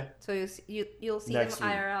 Okay. So you'll see Next them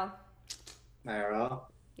week. IRL. IRL.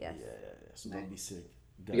 Yes. Yeah. So that'll be sick.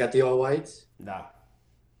 You got the all whites. Nah,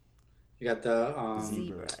 You got the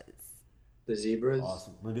Zebras. the zebras.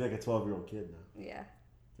 awesome. I'm gonna be like a 12-year-old kid now. Yeah.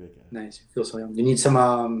 Good guy. Nice. You feel so young. You need some the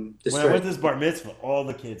When I went stripe. to this bar mitzvah, all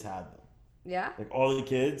the kids had them. Yeah. Like all the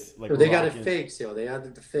kids, like But they got it rocking- fake still. They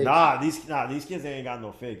added the fake. Nah, these kids ain't got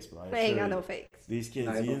no fakes, bro. I They ain't assure got you. no fakes. These kids,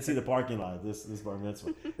 Nah, you no didn't see fake. the parking lot. Of this bar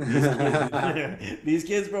mitzvah. These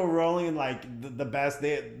kids, bro, rolling in like the best.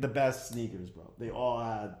 They had the best sneakers, bro. They all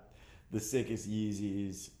had the sickest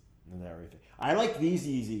Yeezys and everything. I like these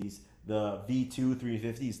Yeezys. The V2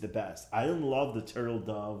 350 is the best. I didn't love the Turtle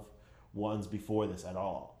Dove ones before this at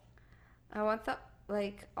all. I want the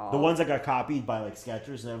like all The ones that got copied by like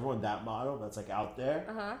Skechers and everyone, that model that's like out there.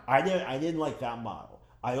 Uh-huh. I didn't like that model.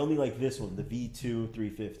 I only like this one, the V2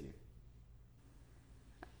 350.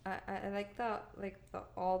 I like the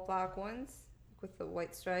all black ones with the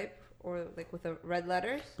white stripe or like with the red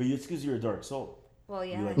letters. But it's because you're a dark soul. Well,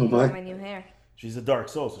 yeah, You I like need to what? get my new hair. She's a dark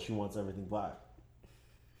soul, so she wants everything black.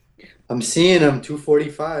 I'm seeing them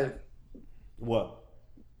 245. What?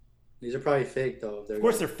 These are probably fake though. Of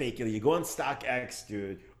course they're fake. You go on StockX,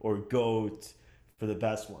 dude, or Goat for the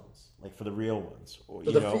best ones, like for the real ones, or But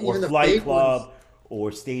you the know, f- or even the Flight fake Club, ones-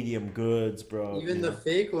 or Stadium Goods, bro. Even you the know?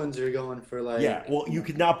 fake ones are going for like. Yeah, well, you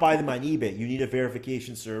could not buy them on eBay. You need a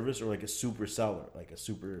verification service or like a super seller, like a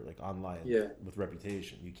super like online Yeah. with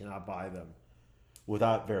reputation. You cannot buy them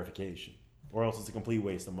without verification, or else it's a complete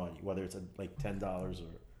waste of money. Whether it's like $10 or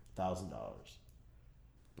 $1,000.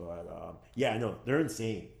 But yeah, no, they're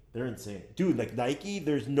insane. They're insane, dude. Like Nike,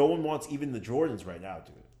 there's no one wants even the Jordans right now,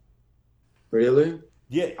 dude. Really?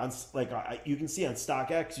 Yeah, on like you can see on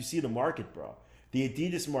StockX, you see the market, bro. The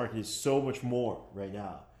Adidas market is so much more right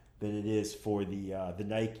now than it is for the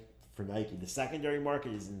Nike for Nike. The secondary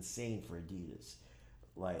market is insane for Adidas.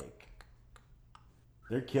 Like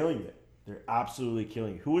they're killing it. They're absolutely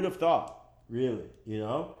killing it. Who would have thought? Really, you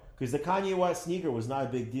know? Because the Kanye West sneaker was not a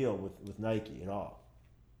big deal with Nike at all.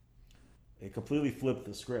 It completely flipped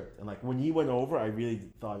the script. And like when he went over, I really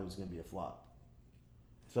thought it was going to be a flop.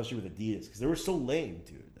 Especially with Adidas. Because they were so lame,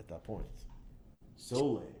 dude, at that point. So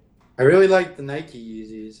lame. I really like the Nike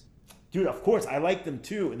Yeezys. Dude, of course, I liked them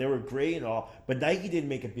too. And they were great and all. But Nike didn't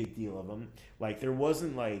make a big deal of them. Like, there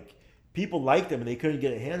wasn't like... People liked them and they couldn't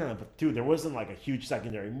get a hand on them. But dude, there wasn't like a huge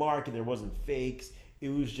secondary market. There wasn't fakes. It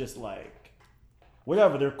was just like...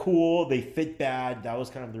 whatever. They're cool. They fit bad. That was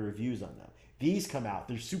kind of the reviews on them. These come out.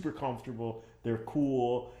 They're super comfortable. They're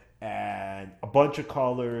cool and a bunch of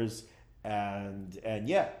colors and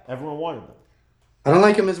yeah, everyone wanted them. I don't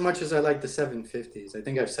like them as much as I like the 750s. I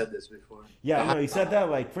think I've said this before. Yeah, no, he said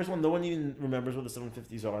that. Like, first one, no one even remembers what the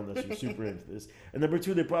 750s are unless you're super into this. And number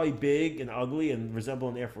two, they're probably big and ugly and resemble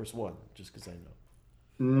an Air Force One, just because I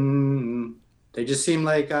know. They just seem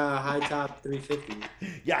like high top 350s.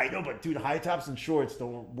 Yeah, I know, but dude, high tops and shorts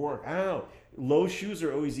don't work. I don't know. Low shoes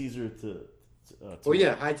are always easier to Oh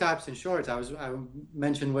yeah, high tops and shorts. I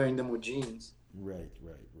mentioned wearing them with jeans. Right.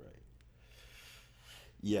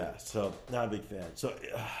 Yeah, so not a big fan. So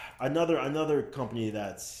another company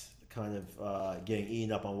that's kind of getting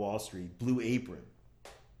eaten up on Wall Street, Blue Apron.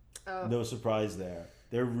 Oh. No surprise there.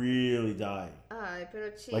 They're really dying.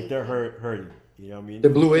 Pero cheap. Like they're hurting. You know what I mean? The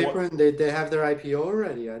Blue Apron, they have their IPO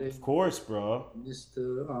already. I didn't. Of course, bro. Just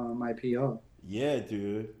the IPO. Yeah,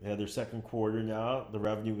 dude. They had their second quarter now. The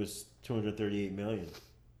revenue was $238 million.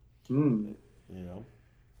 You know.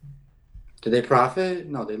 Did they profit?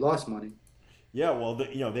 No, they lost money. Yeah, well,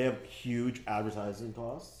 they have huge advertising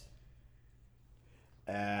costs,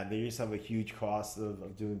 and they just have a huge cost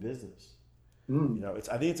of doing business. You know,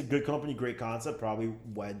 I think it's a good company, great concept. Probably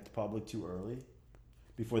went public too early,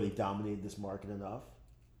 before they dominated this market enough,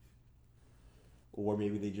 or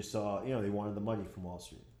maybe they just saw, they wanted the money from Wall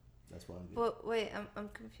Street. That's why. But wait, I'm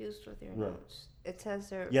confused with your notes. It says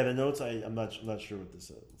they're. Yeah, the notes. I'm not sure what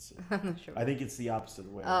this is. I'm not sure. I think it's the opposite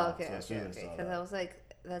way. Oh, okay. Because I was like,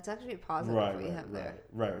 that's actually positive what you have there.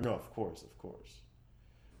 Right. No, of course.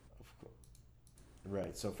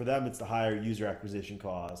 Right. So for them, it's the higher user acquisition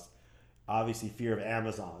cost. Obviously, fear of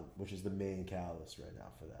Amazon, which is the main catalyst right now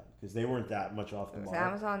for them, because they weren't that much off the mark.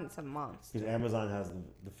 Amazon, it's a monster. Because Amazon has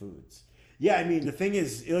the foods. Yeah, I mean, the thing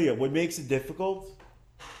is, Ilya, what makes it difficult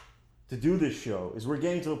to do this show is we're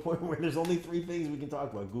getting to a point where there's only three things we can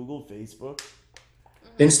talk about: Google, Facebook,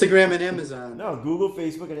 Instagram, and Amazon. No, Google,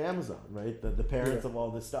 Facebook, and Amazon, right? The parents of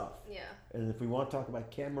all this stuff. Yeah. And if we want to talk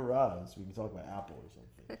about cameras, we can talk about Apple or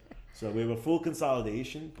something. So we have a full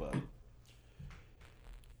consolidation, but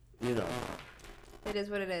it is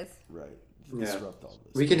what it is. Right. Disrupt all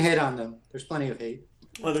this. We can hate on them. There's plenty of hate.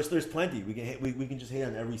 Well, there's plenty. We can we can just hate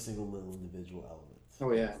on every single little individual element.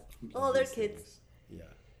 Oh yeah. Oh, they're kids. Yeah,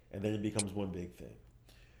 and then it becomes one big thing.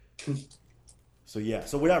 So yeah.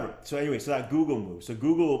 So whatever. So anyway, so that Google move. So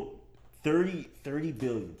Google, 30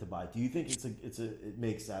 billion to buy. Do you think it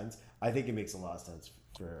makes sense? I think it makes a lot of sense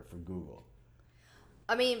for Google.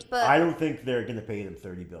 I mean, but I don't think they're gonna pay them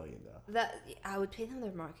 30 billion though. That I would pay them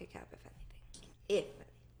their market cap if anything.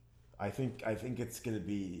 I think it's gonna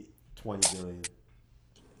be 20 billion,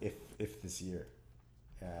 if this year,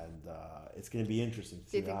 and it's gonna be interesting.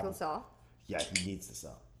 Do you think he'll sell? Yeah, he needs to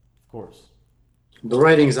sell, of course. The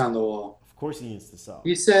writing's on the wall. Of course, he needs to sell.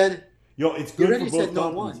 He said, it's good for both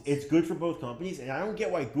companies. It's good for both companies, and I don't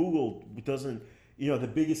get why Google doesn't.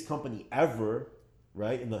 The biggest company ever,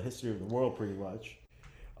 right, in the history of the world, pretty much.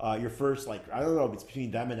 Your first, I don't know if it's between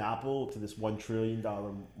them and Apple to this $1 trillion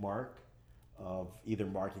mark of either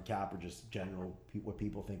market cap or just general what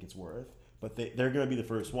people think it's worth. But they're going to be the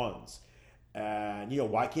first ones. And,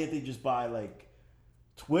 why can't they just buy,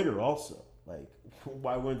 Twitter also?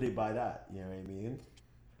 Why wouldn't they buy that? You know what I mean?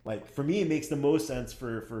 For me, it makes the most sense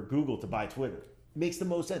for Google to buy Twitter. It makes the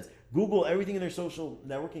most sense. Google, everything in their social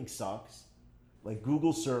networking sucks.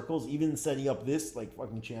 Google Circles, even setting up this,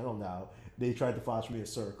 fucking channel now, they tried to flash me a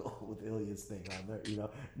circle with Ilya's thing on there,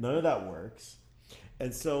 None of that works.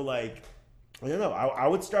 And so, I don't know. I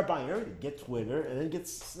would start buying everything. Get Twitter, and then get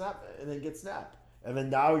Snap, and then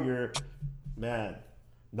now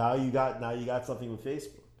now you got something with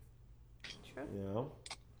Facebook. True.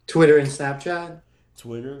 Twitter and Snapchat.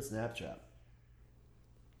 Twitter and Snapchat.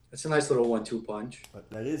 That's a nice little 1-2 punch. But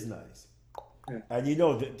that is nice. Yeah. And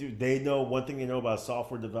dude, they know one thing they know about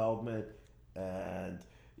software development, and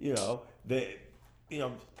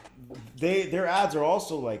their ads are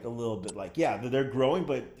also a little bit they're growing,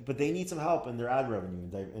 but they need some help in their ad revenue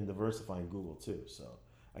and diversifying Google too. So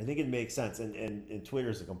I think it makes sense, and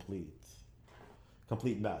Twitter's a complete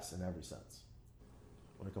mess in every sense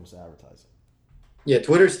when it comes to advertising. Yeah,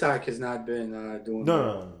 Twitter stock has not been doing.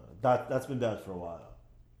 No. That's been bad for a while.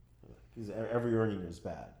 Because every earning is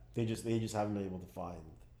bad. They just haven't been able to find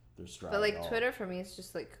their stride. But Twitter for me is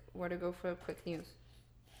just where to go for quick news.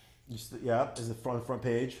 Is it front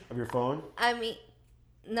page of your phone? I mean,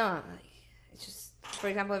 no, it's just, for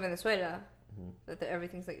example, in Venezuela, that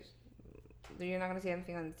everything's you're not gonna see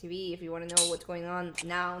anything on the TV. If you want to know what's going on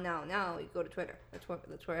now, you go to Twitter. That's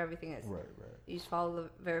where everything is. Right. You just follow the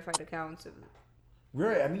verified accounts of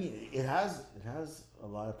Right. I mean, it has a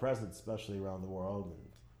lot of presence, especially around the world. And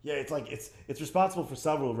yeah, it's like it's responsible for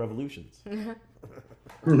several revolutions.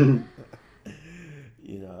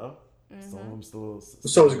 You know, some of them still.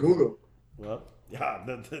 So is Google. Well, yeah,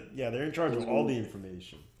 yeah, they're in charge of all the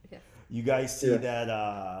information. Yeah. You guys see Yeah.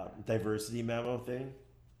 that diversity memo thing?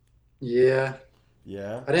 Yeah,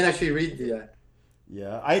 Yeah, I didn't actually read that.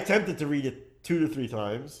 yeah. I attempted to read it 2 to 3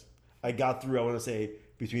 times. I got through. I want to say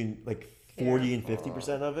between like 40 and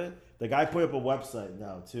 50% of it. The guy put up a website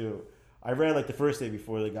now too. I read like the first day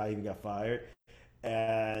before the guy even got fired,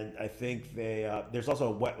 and I think they there's also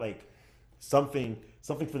a what like something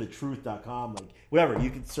for the truth.com, like whatever, you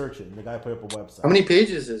can search it and the guy put up a website. How many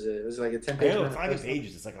pages is it? Was it like a I 10-page? know it's not even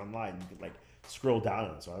pages, it's like online, you can like scroll down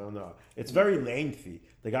on it, so I don't know, it's very lengthy.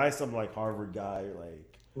 The guy's some like Harvard guy,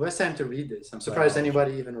 like Who has time to read this? I'm surprised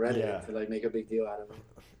anybody even read Yeah. it to like make a big deal out of it.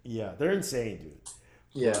 yeah, they're insane, dude.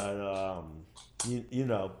 Yeah. But you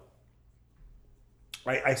know,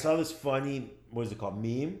 I saw this funny, what is it called,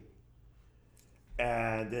 meme,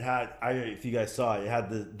 and it had, I don't know if you guys saw it, it had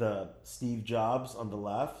the Steve Jobs on the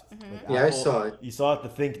left. Like Yeah, I saw it. You saw it, the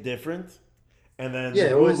think different, and then Yeah,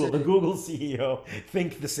 the it was- Google CEO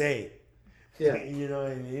think the same. Yeah. You know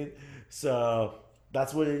what I mean? So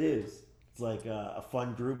that's what it is. It's like a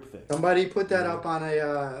fun group thing. Somebody put that up on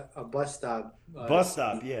a bus stop. Bus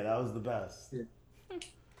stop, yeah, that was the best.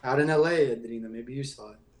 Out in LA, Adrina. Maybe you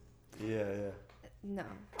saw it. Yeah, yeah. No,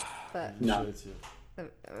 but You No. should too.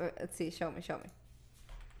 let's see. Show me.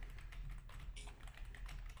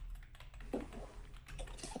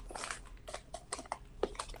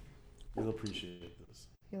 You'll appreciate this.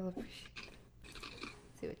 You'll appreciate.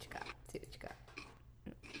 See what you got.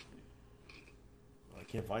 I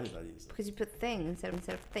can't find it that easily. Because you put thing instead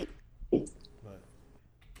of thing. But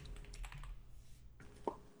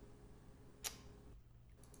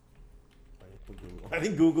I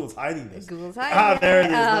think Google's hiding this. Google's Ah, hiding. there it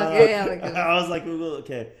is. Oh, okay, yeah, like Google. I was like, Google,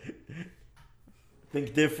 okay.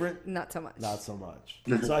 Think different? Not so much. Not so much.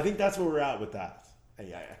 So I think that's where we're at with that.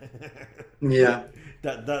 Yeah. Yeah.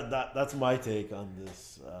 That's my take on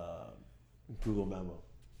this Google memo.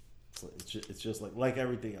 It's just like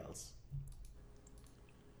everything else.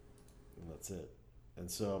 And that's it. And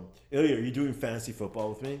so, Ilya, are you doing fantasy football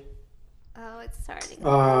with me? Oh, it's starting.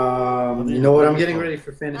 You know what? I'm getting ready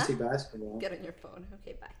for fantasy basketball. Get on your phone.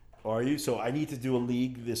 Okay, bye. Are you? So I need to do a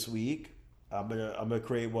league this week. I'm gonna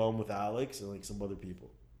create one with Alex and like some other people.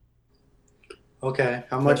 Okay.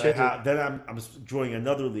 How much is it? Then I'm joining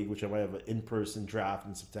another league, which I might have an in-person draft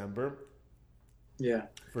in September, Yeah.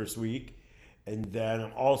 first week, and then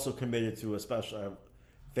I'm also committed to a special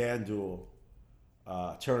FanDuel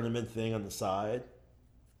tournament thing on the side.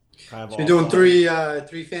 Kind of So you're all doing fun.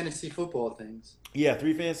 three fantasy football things. Yeah,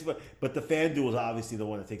 3 fantasy, but the FanDuel is obviously the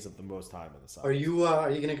one that takes up the most time on the side. Are you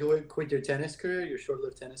gonna quit your tennis career, your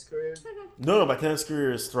short-lived tennis career? No, my tennis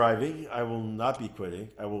career is thriving. I will not be quitting.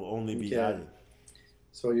 I will only be Okay. adding.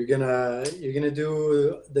 So you're gonna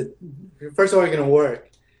do the first of all, you're gonna work.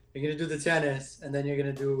 You're gonna do the tennis, and then you're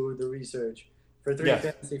gonna do the research for 3 Yes.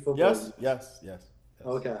 fantasy football. Yes.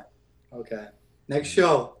 Okay. Next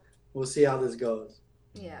show, we'll see how this goes.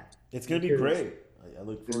 Yeah. It's gonna be Curious. great. I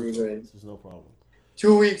look It's gonna forward be to great. it. There's no problem.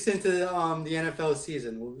 2 weeks into the NFL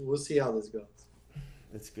season, we'll see how this goes.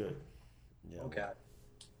 It's good. Yeah. Okay.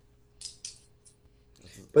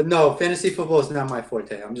 But no, fantasy football is not my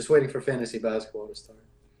forte. I'm just waiting for fantasy basketball to start.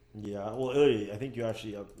 Yeah. Well, Ilya, I think you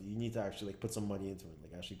need to actually like put some money into it,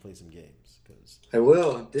 like actually play some games, because I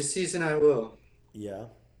will. This season I will. yeah.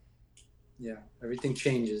 Yeah. Everything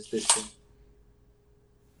changes this year.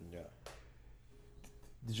 Yeah.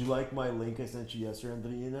 Did you like my link I sent you yesterday,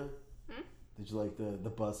 Andreina? Did you like the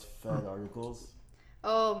BuzzFeed articles?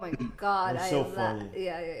 Oh my God. They're I so love funny.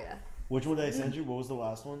 Yeah. Which one did I send you? What was the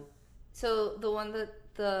last one? So the one that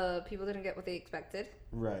the people didn't get what they expected.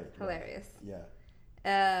 Right. Hilarious. Yeah.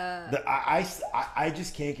 Uh, I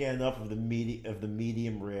just can't get enough of the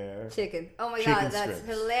medium rare. chicken. Oh my Chicken God, that's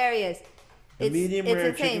strips. hilarious. The medium it's rare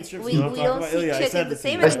insane. chicken strips. We, You know what we I'm don't talking see about? Ilya, I chicken said the this to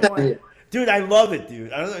same you. anymore. Dude, I love it,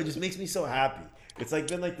 dude. I don't know. It just makes me so happy. It's like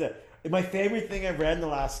been like my favorite thing I've read in the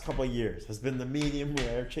last couple of years has been the medium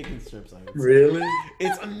rare chicken strips. I would say. Really?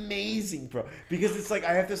 It's amazing, bro. Because it's like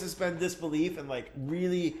I have to suspend disbelief and like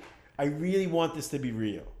I really want this to be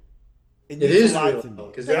real. It means is a lot real, to me. though,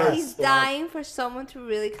 'cause But Yes, he's dying for someone to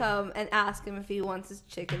really come and ask him if he wants his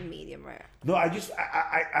chicken medium rare. No, I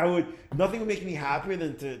would. Nothing would make me happier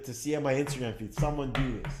than to see on my Instagram feed someone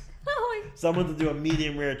do this. Oh Someone to do a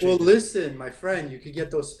medium rare chicken. Well, listen, my friend, you could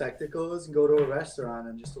get those spectacles and go to a restaurant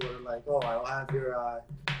and just order like, oh, I'll have your I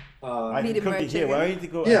can medium cook rare it here. Why chicken. do you need to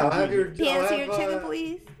go? yeah, I'll have your my. Fancy your I'll have, chicken,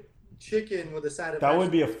 please. chicken with a side of That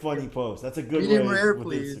would be a vegetables. funny post. That's a good Medium way rare, with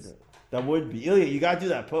please. Instagram. That would be. Ilya, you gotta do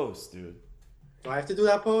that post, dude. Do I have to do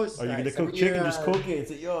that post? Or you're gonna Alright, send cook me chicken, your, just cook it and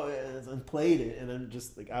say, yo, and plate it, and then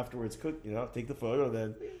just like afterwards cook, take the photo, and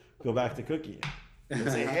then go back to cooking it. And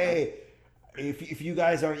say, hey, if you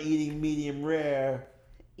guys aren't eating medium rare,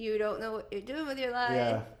 You don't know what you're doing with your life.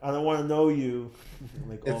 yeah, I don't want to know you.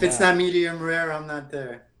 Like, all If it's that. not medium rare, I'm not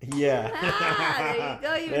there. Yeah. Ah, there you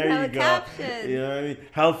go. You There have you a go. caption. You know what I mean?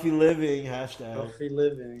 Healthy living, hashtag. Healthy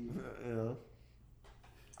living.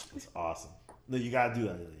 It's awesome. No, you gotta do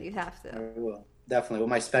that. Ilya. You have I to will. Definitely. With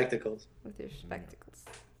my spectacles. with your spectacles.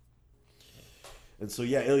 And so,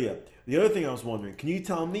 yeah, Ilya, the other thing I was wondering, can you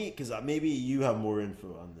tell me, because maybe you have more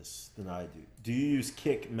info on this than I do. Do you use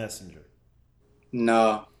Kick Messenger?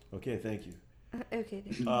 No. Okay, thank you. Okay.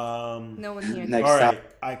 then. No one here. Next All time. right,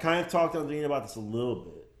 I kind of talked to Andrina about this a little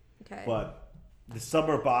bit, Okay. but the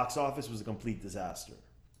summer box office was a complete disaster.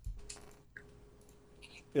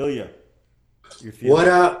 Ilya, your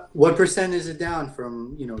feelings? What percent is it down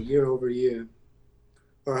from, year over year?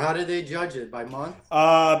 Or how did they judge it? By month?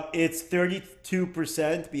 It's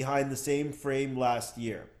 32% behind the same frame last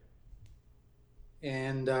year.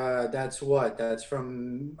 And that's what? That's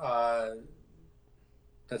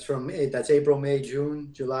April, May, June,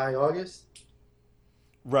 July, August?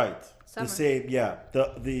 Right. Summer. The same, yeah.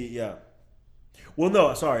 Yeah. Well,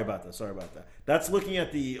 no, sorry about that. That's looking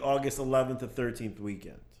at the August 11th to 13th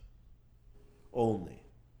weekend only.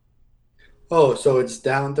 Oh, so it's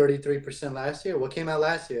down 33% last year? What came out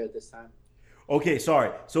last year at this time? Okay,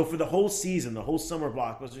 sorry. So for the whole season, the whole summer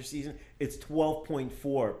blockbuster season, it's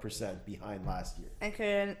 12.4% behind last year. And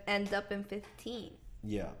could end up in 15.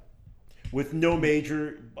 Yeah. With no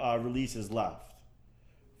major releases left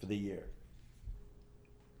for the year.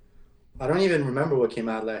 I don't even remember what came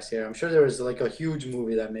out last year. I'm sure there was like a huge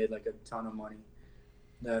movie that made like a ton of money.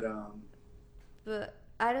 But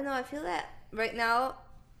I don't know. I feel that right now.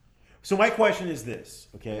 So my question is this,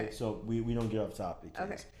 okay? Okay. So we don't get off topic.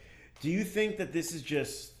 Okay. Yes. Do you think that this is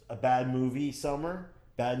just a bad movie summer,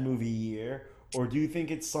 bad movie year, or do you think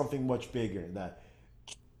it's something much bigger, that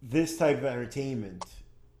this type of entertainment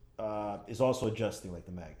is also adjusting like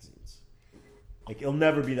the magazines? Like, it'll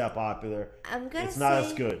never be that popular. I'm gonna It's say not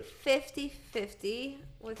as good. 50-50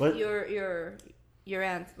 with What? your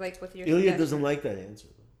answer, like with your. Ilya suggestion. doesn't like that answer.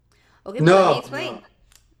 Okay, but No, let me explain. no.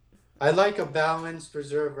 I like a balanced,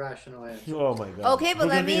 reserved, rational answer. Oh my god. Okay, but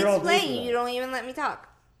We're let gonna be me here all day for explain. that. You don't even let me talk.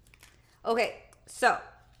 Okay, so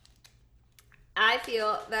I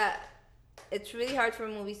feel that it's really hard for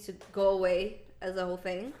movies to go away as a whole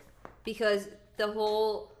thing because the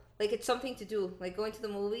whole it's something to do. Like going to the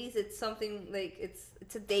movies, it's something like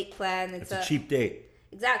it's a date plan. It's a cheap date.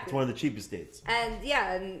 It's exactly. one of the cheapest dates. And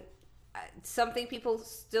yeah, and it's something people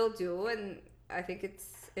still do, and I think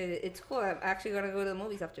it's cool. I'm actually gonna go to the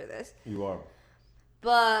movies after this. You are.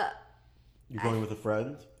 But You're going with a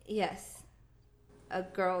friend? yes, a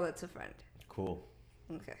girl that's a friend. Cool.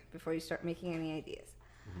 Okay, before you start making any ideas.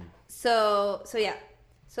 So yeah.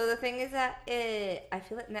 So the thing is that I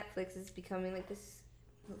feel like Netflix is becoming like this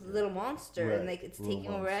little monster, and Right. like it's Little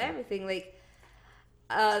taking over monster. everything. Like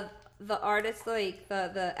the artists, like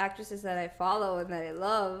the actresses that I follow and that I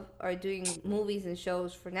love, are doing movies and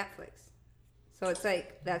shows for Netflix. So it's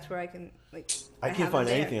like that's where I can like. I have can't it find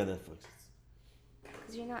there. anything on Netflix.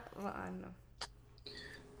 Because you're not. Well, I don't know.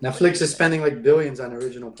 Netflix is spending like billions on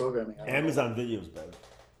original programming. I don't know. Amazon Video is better.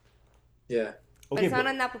 Yeah. But Okay, it's not but,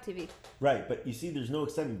 on Apple TV. right, but you see, there's no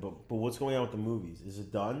excitement. But what's going on with the movies? Is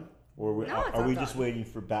it done, or No, it's are not we just done. waiting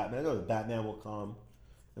for Batman? No, the Batman will come,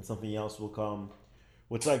 and something else will come.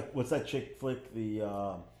 What's that chick flick? The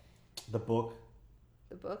book,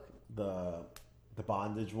 The book. the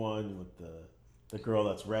bondage one with the girl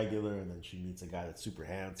that's regular, and then she meets a guy that's super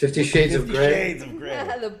handsome. 50 Shades of 50 Grey. Shades of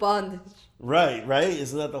Grey. The bondage. Right.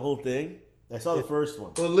 Isn't that the whole thing? I saw the first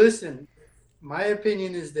one. Well, listen, my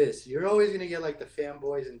opinion is this. You're always going to get like the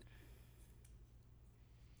fanboys and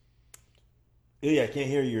Yeah, I can't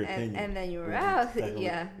hear your opinion. And then you were What out. exactly-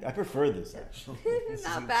 Yeah. I prefer this actually. This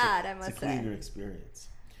Not is bad, I it's must a say. cleaner experience.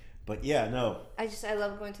 But yeah, no. I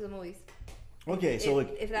love going to the movies. Okay, so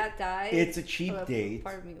like if that dies, it's a cheap well, date,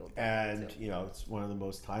 part of me will die, and too. it's one of the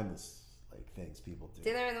most timeless like things people do.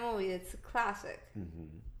 Dinner in the movie, it's a classic.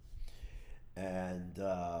 And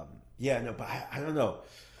yeah, no, but I don't know.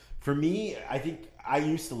 For me, I think I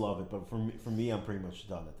used to love it, but for me, I'm pretty much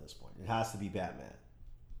done at this point. It has to be Batman,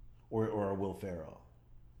 or a Will Ferrell.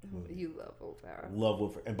 You love Will Ferrell. Love Will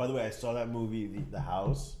Ferrell. And by the way, I saw that movie, The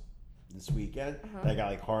House, this weekend. That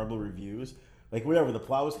got like horrible reviews. Like whatever, the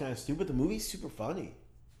plot was kind of stupid. The movie's super funny.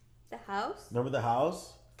 The House? Remember The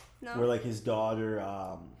House? No. Where like his daughter,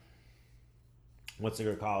 once they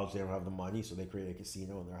go to college, they don't have the money, so they create a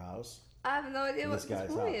casino in their house. I have no idea In what this this guy's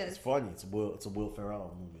movie house. is. It's funny. It's a Will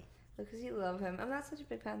Ferrell movie. Because you love him. I'm not such a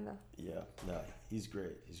big fan though. Yeah, no, he's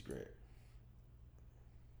great. He's great.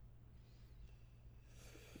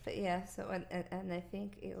 But yeah, so and I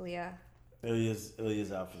think Ilya,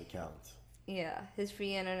 Ilya's out for the count. yeah, his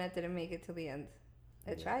free internet didn't make it till the end.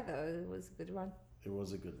 I tried though. It was a good run. It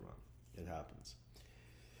was a good run. It happens.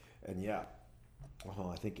 And yeah. Oh,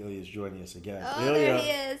 I think Ilya's joining us again. Oh, Ilya, there he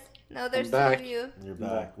is. No, there's two back. of you. you're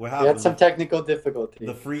back. What We happened? had some technical difficulty.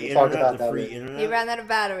 The free We'll talk internet. about The that free later. internet. He ran out of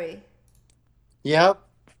battery. Yep.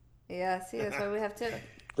 Yeah, see, that's why we have two.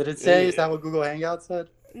 Did it say? Is that what Google Hangout said?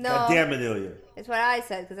 No, God damn it, Ilya. it's what I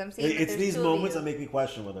said because I'm seeing. that It's there's these two of moments you. that make me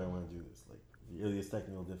question whether I want to do this. Like Ilya's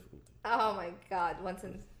technical difficulty. Oh my God! Once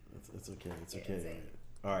in. It's okay. It's Yeah, okay. insane.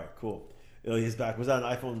 All right, cool. Ilya's back. Was that an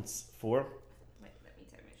iPhone 4? Wait, let me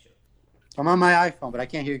turn my shoe. I'm on my iPhone, but I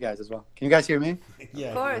can't hear you guys as well. Can you guys hear me? Yeah.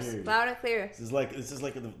 Of course, I can hear you. loud and clear. This is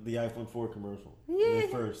like the iPhone 4 commercial. When Yeah. they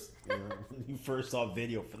first, when you first saw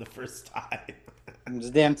video for the first time. This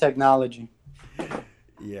damn technology.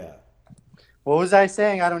 Yeah. What was I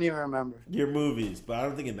saying? I don't even remember. Your movies, but I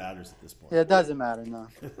don't think it matters at this point. Yeah, it doesn't matter, no.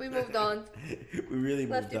 We moved on. We really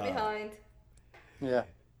Left moved you on. behind. Yeah. Yeah.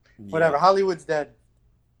 Whatever. Hollywood's dead.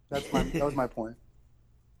 That was my point.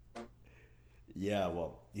 Yeah,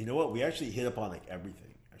 well, you know what? We actually hit upon like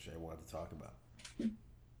everything. Actually, I wanted to talk about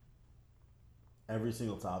every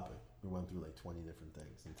single topic. We went through like 20 different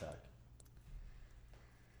things in tech.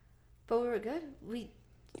 But we were good. We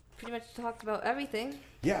pretty much talked about everything.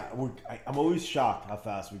 Yeah, I'm always shocked how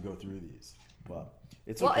fast we go through these, but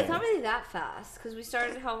it's Well, okay. it's not really that fast because we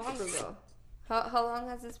started how long ago? How long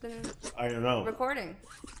has this been I don't know. recording?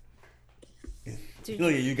 Dude.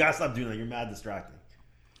 Ilya, you gotta stop doing that. You're mad distracting.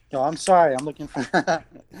 Yo, I'm sorry. I'm looking for. I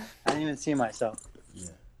didn't even see myself. Yeah,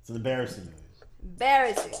 it's embarrassing. Ilya.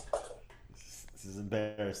 Embarrassing. This is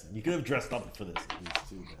embarrassing. You could have dressed up for this at least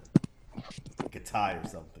too, man. Like a tie or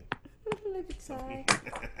something. Look at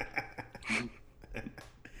that.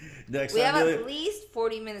 Next We time, have Ilya. at least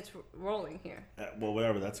 40 minutes rolling here. Well,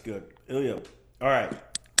 whatever. That's good. Ilya. All right.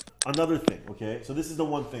 Another thing. Okay. So this is the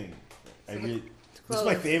one thing. This is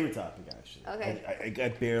my close. favorite topic, actually. Okay. I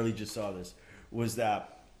barely just saw this. Was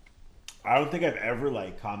that I don't think I've ever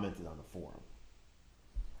like commented on a forum.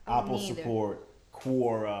 Oh, Apple me either. support,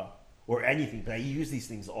 Quora, or anything. But I use these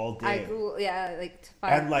things all day. I Google, yeah, like to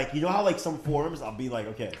find. And like, you know how like some forums, I'll be like,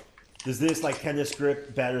 okay, does this like tennis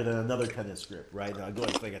script better than another tennis script, right? And I'll go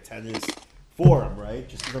like a tennis forum, right?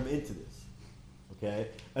 Just because I'm into this, okay?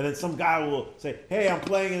 And then some guy will say, hey, I'm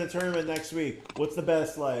playing in a tournament next week. What's the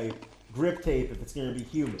best like grip tape if it's gonna be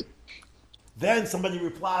humid? Then somebody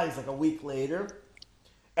replies like a week later,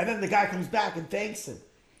 and then the guy comes back and thanks him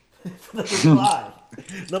for the reply.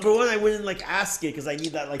 Number one, I wouldn't like ask it because I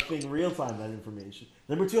need that like thing real time, that information.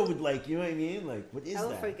 Number two, I would like, you know what I mean? Like, what is I will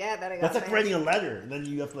that? forget that I got That's like my- writing a letter, and then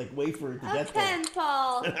you have to like wait for it to A get pen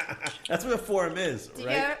pal. there. That's what a forum is, Did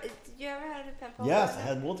right? did you ever have a pen pal? Yes, I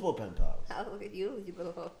had multiple pen pals. Oh, look at you, you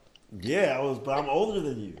little. Yeah, but I'm older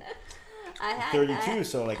than you. I had 32,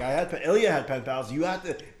 so like I had Ilya had pen pals. You had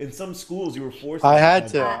to in some schools you were forced. I have had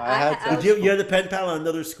pen to. pals. I had I to. Did you had a pen pal at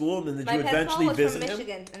another school, and then did My you pen pal eventually was visit from him?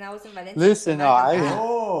 Michigan, and I was in Valencia. Listen, no, Imagine I- that.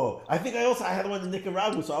 Oh, I think I had one in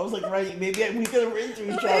Nicaragua, so I was like writing. Maybe we could have written to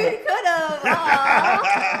each We other. could have.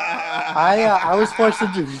 I was forced to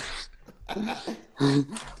do.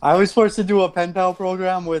 I was forced to do a pen pal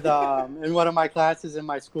program with in one of my classes in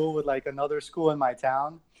my school with like another school in my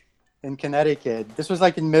town in Connecticut. This was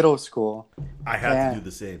like in middle school, I had Yeah. to do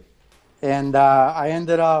the same. and I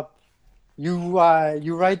ended up. You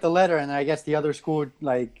write the letter, and I guess the other school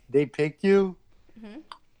like they picked you,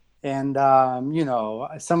 and you know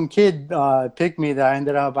some kid picked me that I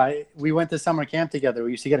ended up. We went to summer camp together.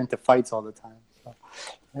 We used to get into fights all the time. So.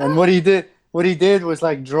 And what he did was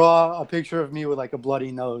like draw a picture of me with like a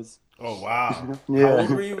bloody nose. Oh wow! Yeah. How old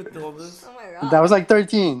were you with all this? Oh my god. That was like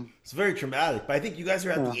 13. It's very traumatic, but I think you guys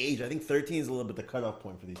are at the Yeah. age. I think 13 is a little bit the cutoff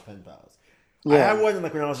point for these pen pals. I Yeah. had one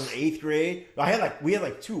like when I was in 8th grade. We had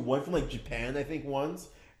like two. One from like Japan, I think once,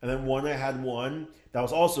 and then I had one that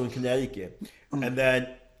was also in Connecticut. And then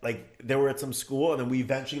like they were at some school, and then we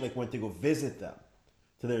eventually like went to go visit them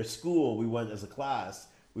to their school. We went as a class.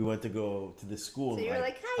 We went to go to this school. So you were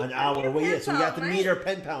like, "Hi, an I'm hour your away. pen Yeah, so we got to pal, meet right?" our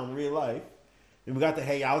pen pal in real life. And we got to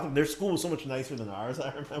hang out with them. Their school was so much nicer than ours,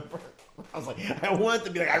 I remember. I was like, I wanted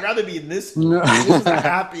to be like, I'd rather be in this school. No. This was a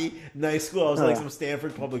happy, nice school. I was like Yeah. some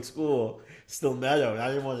Stanford public school, still Meadow, and I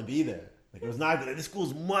didn't want to be there. Like, it was not good. This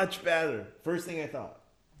school's much better. First thing I thought.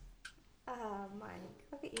 Ah, Mike,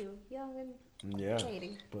 look at you, young and Yeah.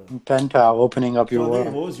 Hating. But Pen pal, opening up your so, Leah,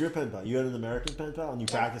 world. what was your pen pal? You had an American pen pal, and you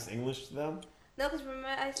practiced English to them. No, because remember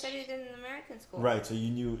I studied in an American school. Right, so you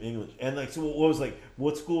knew English, and like, so what was like,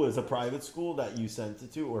 what school is a private school that you sent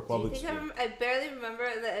it to, or Do you public think school? I barely remember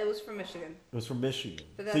that it was from Michigan. It was from Michigan.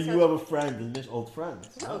 But So that's you how- have a friend in old friends.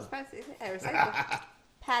 Oh, it's fancy. I recycle.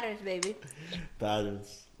 Patterns, baby.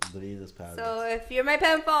 Patterns, Andrina's patterns. So if you're my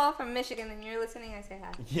pen pal from Michigan and you're listening, I say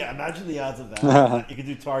hi. Yeah, imagine the odds of that. You could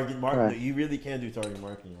do target marketing. Right. You really can do target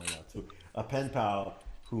marketing right now too. A pen pal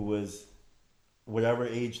who was whatever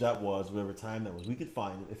age that was, whatever time that was, we could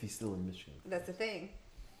find him if he's still in Michigan. That's the thing.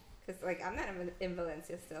 Because, like, I'm not in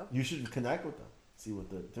Valencia still. You should connect with them, see what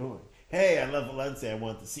they're doing. Hey, I love Valencia. I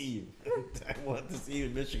want to see you. I want to see you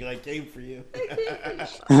in Michigan. I came for you.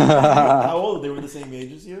 How old? They were the same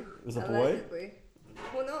age as you? It was a boy? Allegedly.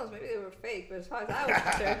 Who knows? Maybe they were fake, but as far as I was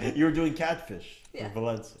concerned, You were doing catfish Yeah. in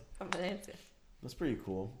Valencia. from Valencia. That's pretty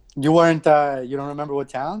cool. You weren't. You don't remember what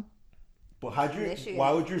town? But how'd you? Michigan.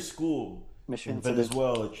 Why would your school Michigan. in So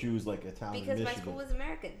Venezuela choose like a town Because in my Michigan? school was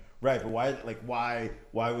American. Right, but why? Like, why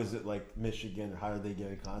was it like Michigan? How did they get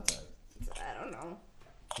in contact? I don't know.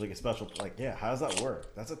 Like a special, like, yeah. How does that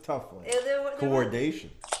work? That's a tough one. There were,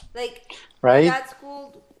 Coordination. like, Right. that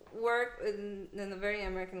school worked in a very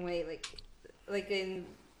American way. Like in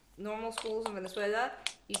normal schools in Venezuela,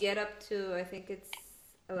 you get up to, I think it's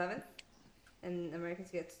 11th, and Americans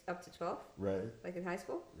get up to 12th, Right, like in high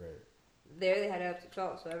school. right. There they had it up to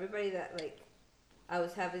 12. So everybody that, like, I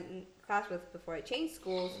was having class with before I changed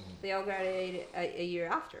schools, they all graduated a year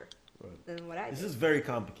after Right. than what I did. This is very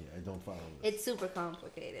complicated. I don't follow this. It's super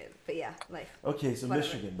complicated, but yeah, life. Okay, so whatever.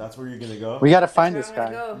 Michigan. That's where you're gonna go. We gotta find That's this where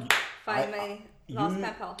I'm guy. gonna go. Find I- my lost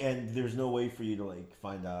pen pal. And there's no way for you to like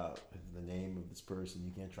find out the name of this person.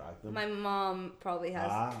 You can't track them. My mom probably has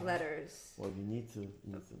Ah. letters. Well, you need to.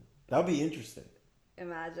 That would be interesting.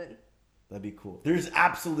 Imagine. That'd be cool. There's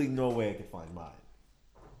absolutely no way I could find mine.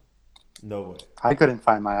 No way. I couldn't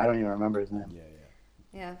find mine. I don't even remember his name. Yeah,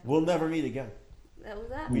 yeah. Yeah, We'll never meet again. that was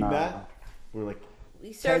that. We No. met. We're like We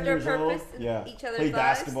 10 served our years old. purpose in Yeah. each other's Played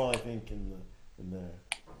lives. basketball, I think, in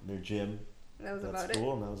their gym. That was That's about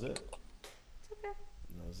cool, and that was it. it. It's okay.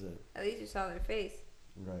 And that was it. At least you saw their face.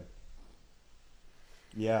 Right.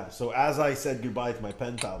 Yeah. So as I said goodbye to my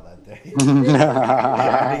pen pal that day,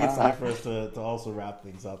 I think it's time for us to also wrap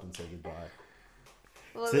things up and say goodbye.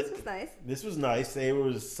 Well, Sit- this was nice. This was nice. Today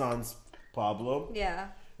was Sans Pablo. Yeah.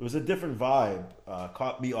 It was a different vibe.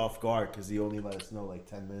 Caught me off guard because he only let us know like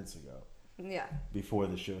 10 minutes ago Yeah. before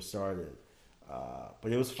the show started.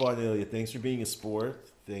 But it was fun, Ilya. Thanks for being a sport.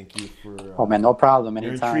 Thank you for Oh man, no problem.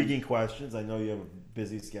 your Anytime. intriguing questions. I know you have a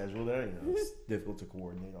busy schedule there. You know, it's difficult to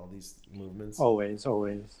coordinate all these movements. Always,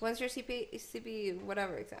 always. When's your CP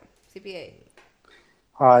whatever exam? CPA.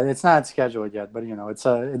 It's not scheduled yet, but you know, it's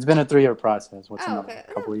been a 3-year process. What's Oh, another okay.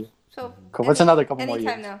 couple years? So. What's another couple more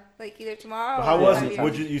Anytime years? now. Like either tomorrow. But or how was whenever it? you-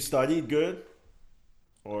 Would you studied good?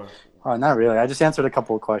 Or Oh, not really. I just answered a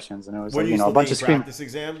couple of questions, and it was were like, you you know, a still bunch taking of screaming. practice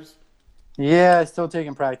exams? Yeah, still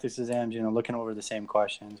taking practice exams. You know, looking over the same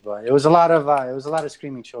questions, but it was a lot of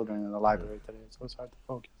screaming children in the library today, so it's hard to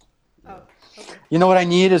focus. Oh, okay. You know what I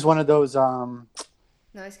need is one of those,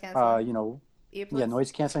 Noise canceling. you know, Earplugs? yeah,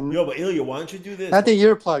 noise canceling. Yo, but Ilya, why don't you do this? Not the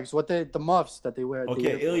earplugs. What the muffs that they wear. At the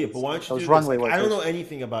Okay, Ilya, airports. but why don't you Those do this? runway Like, I don't workers. know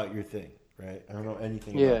anything about your thing, right? I don't know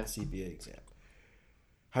anything Yeah. about the CPA exam.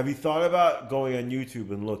 Have you thought about going on YouTube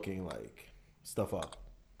and looking like stuff up?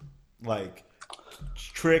 Like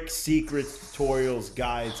tricks, secrets, tutorials,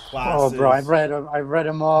 guides, classes. Oh, bro, I've read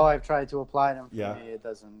them all. I've tried to apply them. For Yeah. me,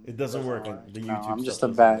 It doesn't work on the No, YouTube I'm just a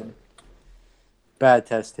stuff doesn't work. bad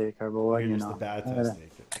test taker, but what You're you just know. a bad test taker.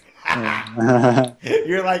 Yeah.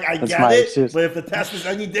 You're like, I That's get my it, excuse. but if the test is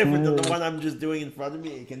any different than the one I'm just doing in front of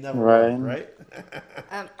me, it can never Right. work, right?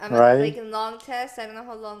 I'm Right. like in long tests. I don't know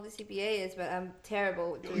how long the CPA is, but I'm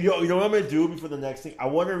terrible. With doing You know what I'm gonna do before the next thing? I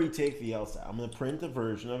want to retake the LSAT. I'm gonna print a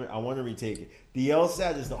version of it. I want to retake it. The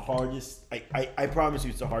LSAT is the hardest. I promise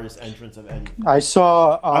you, it's the hardest entrance of anything. I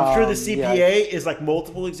saw. I'm sure the yeah, CPA is like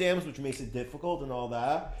multiple exams, which makes it difficult and all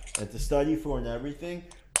that, and to study for and everything.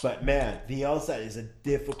 But man, the LSAT is a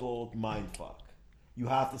difficult mindfuck. You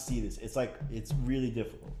have to see this. It's really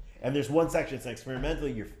difficult. And there's one section. It's experimental.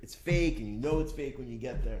 It's fake, and you know it's fake when you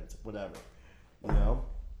get there. It's whatever, you know.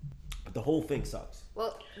 But the whole thing sucks.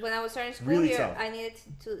 Well, when I was starting school Really here, tough. I needed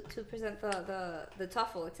to present the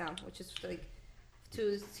TOEFL exam, which is like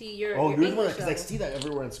to see your Oh, your you're the one English because I level. see that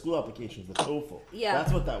everywhere in school applications. The TOEFL. Yeah.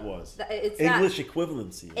 That's what that was. It's English that.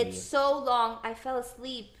 equivalency. It's so long. I fell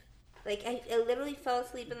asleep. Like I literally fell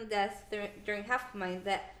asleep in the desk during half of mine.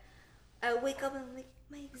 That I wake up and I'm like,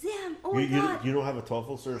 my exam. Oh my god. You don't have a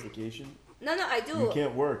TOEFL certification. No, I do. You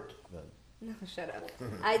can't work then. No, shut up.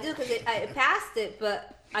 I do because I passed it,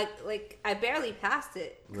 but I barely passed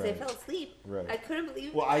it because I Right. fell asleep. Right. I couldn't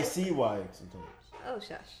believe. Well, I see why sometimes. Oh,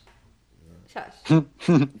 shush.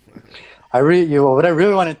 What I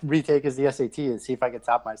really want to retake is the SAT and see if I can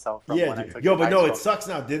top myself from Yeah, when I dude. took Yo, it but in no, high it school. sucks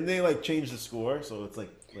now. Didn't they like change the score? So it's like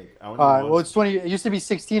I don't Well, it's 20. It used to be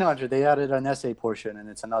 1,600. They added an essay portion, and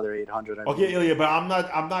it's another 800. I Okay, believe. Ilya, but I'm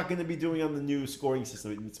not going to be doing on the new scoring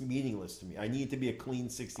system. It's meaningless to me. I need to be a clean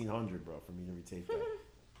 1600, bro, for me to retake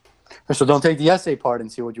that. So don't take the essay part and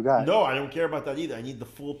see what you got. No, I don't care about that either. I need the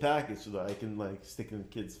full package so that I can like stick it in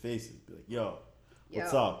kids' faces. Be like, yo,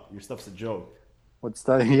 what's Yo. up? Your stuff's a joke. What's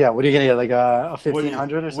the? Yeah. What are you gonna get? Like a What are you-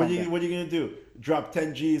 1,500 or what are something? you going to do? Drop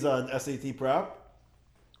 10 G's on SAT prep?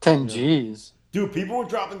 10 G's. Dude, people were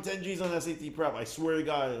dropping 10 G's on SAT prep. I swear to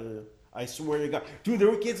God. Dude, there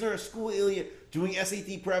were kids in our school, Ilya, doing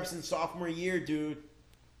SAT preps in sophomore year, dude.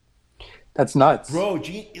 That's nuts. Bro,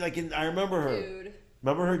 I remember her. Dude.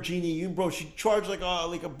 Remember her, Jeannie Yoon, bro? She charged like a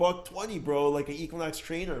 $120, bro, like an Equinox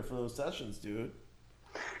trainer for those sessions, dude.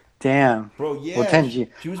 Damn. Bro, yeah. Well, 10 G.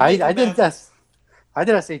 She was I making did math- this. I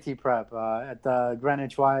did SAT prep at the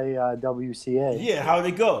Greenwich YWCA Yeah, how'd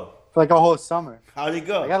it go? for like a whole summer. How'd it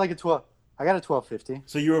go? I got like a 12. I got a 1250.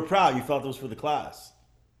 So you were proud. You felt it was for the class.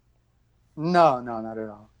 No, not at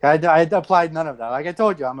all. I applied none of that. Like I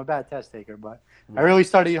told you, I'm a bad test taker, but I really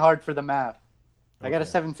studied hard for the math. I got a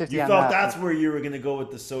Okay. 750 You on felt math. that's where you were going to go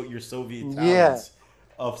with your Soviet talents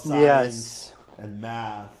Yeah. of science Yes. and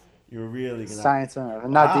math. You were really going to... Science and math,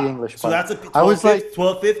 not the English So part. that's a I was like,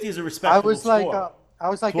 1250 is a I respectable was like, score. I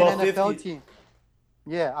was like an NFL 1250. team.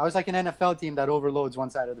 Yeah, I was like an NFL team that overloads one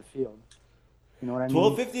side of the field. You know what I mean?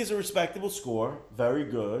 1250 is a respectable score. Very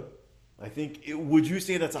good. I think... would you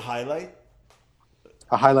say that's a highlight?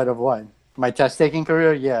 A highlight of what? My test taking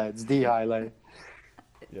career? Yeah, it's the highlight.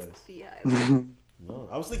 Yes. Yeah. No,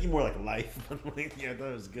 I was thinking more like life. Yeah,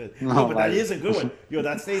 that was good. No, No, but that life. is a good one. Yo,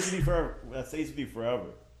 that stays with me forever. That stays with me forever.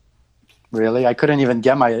 Really? I couldn't even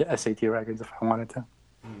get my SAT records if I wanted to.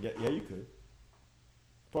 Yeah, you could.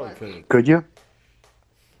 Probably could. Could you?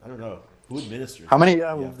 I don't know. Who administers? How many?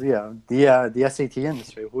 Yeah. The SAT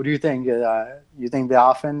industry. Who do you think? You think they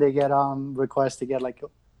often they get requests to get like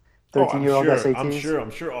 13-year-old SATs?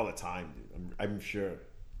 I'm sure all the time, dude. I'm sure.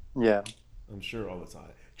 Yeah. I'm sure all the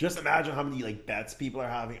time. Just imagine how many like bets people are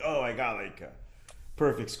having. Oh, I got like a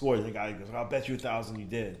perfect score. The guy goes, "I'll bet you 1,000 you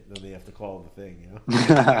did." Then they have to call the thing, you know.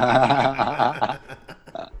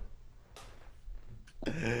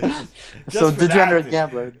 Just So for degenerate that,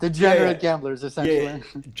 gambler. Yeah, Degenerate yeah. gamblers, essentially. Yeah,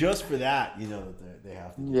 just for that, you know, that they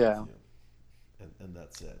have to. do Yeah. it, and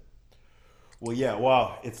that's it. Well, yeah.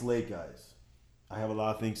 Wow, it's late, guys. I have a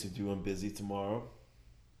lot of things to do. I'm busy tomorrow.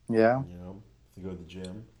 Yeah. You know, to go to the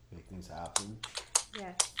gym, make things happen,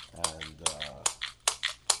 Yeah. and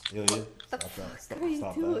Ilya, What the fuck are you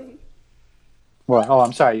stop doing? What? Oh,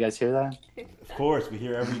 I'm sorry. You guys hear that? Of course, we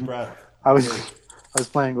hear every breath. I was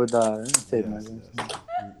playing with tape measures.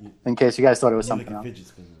 In case you guys thought it was You like something a else. fidget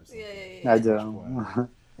spinner or something. Yeah. I do.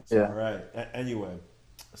 So, Yeah. All right. Anyway,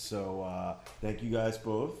 so thank you guys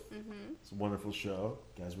both. It's a wonderful show,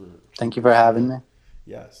 guys. Thank you for having me.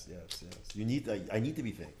 Yes. You need. I need to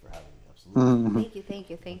be thanked for having me. Absolutely.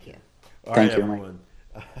 Thank you. All Thank right, you, Mike. everyone.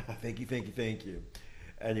 Thank you.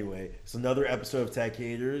 Anyway, it's another episode of Tech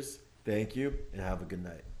Haters. Thank you, and have a good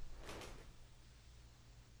night.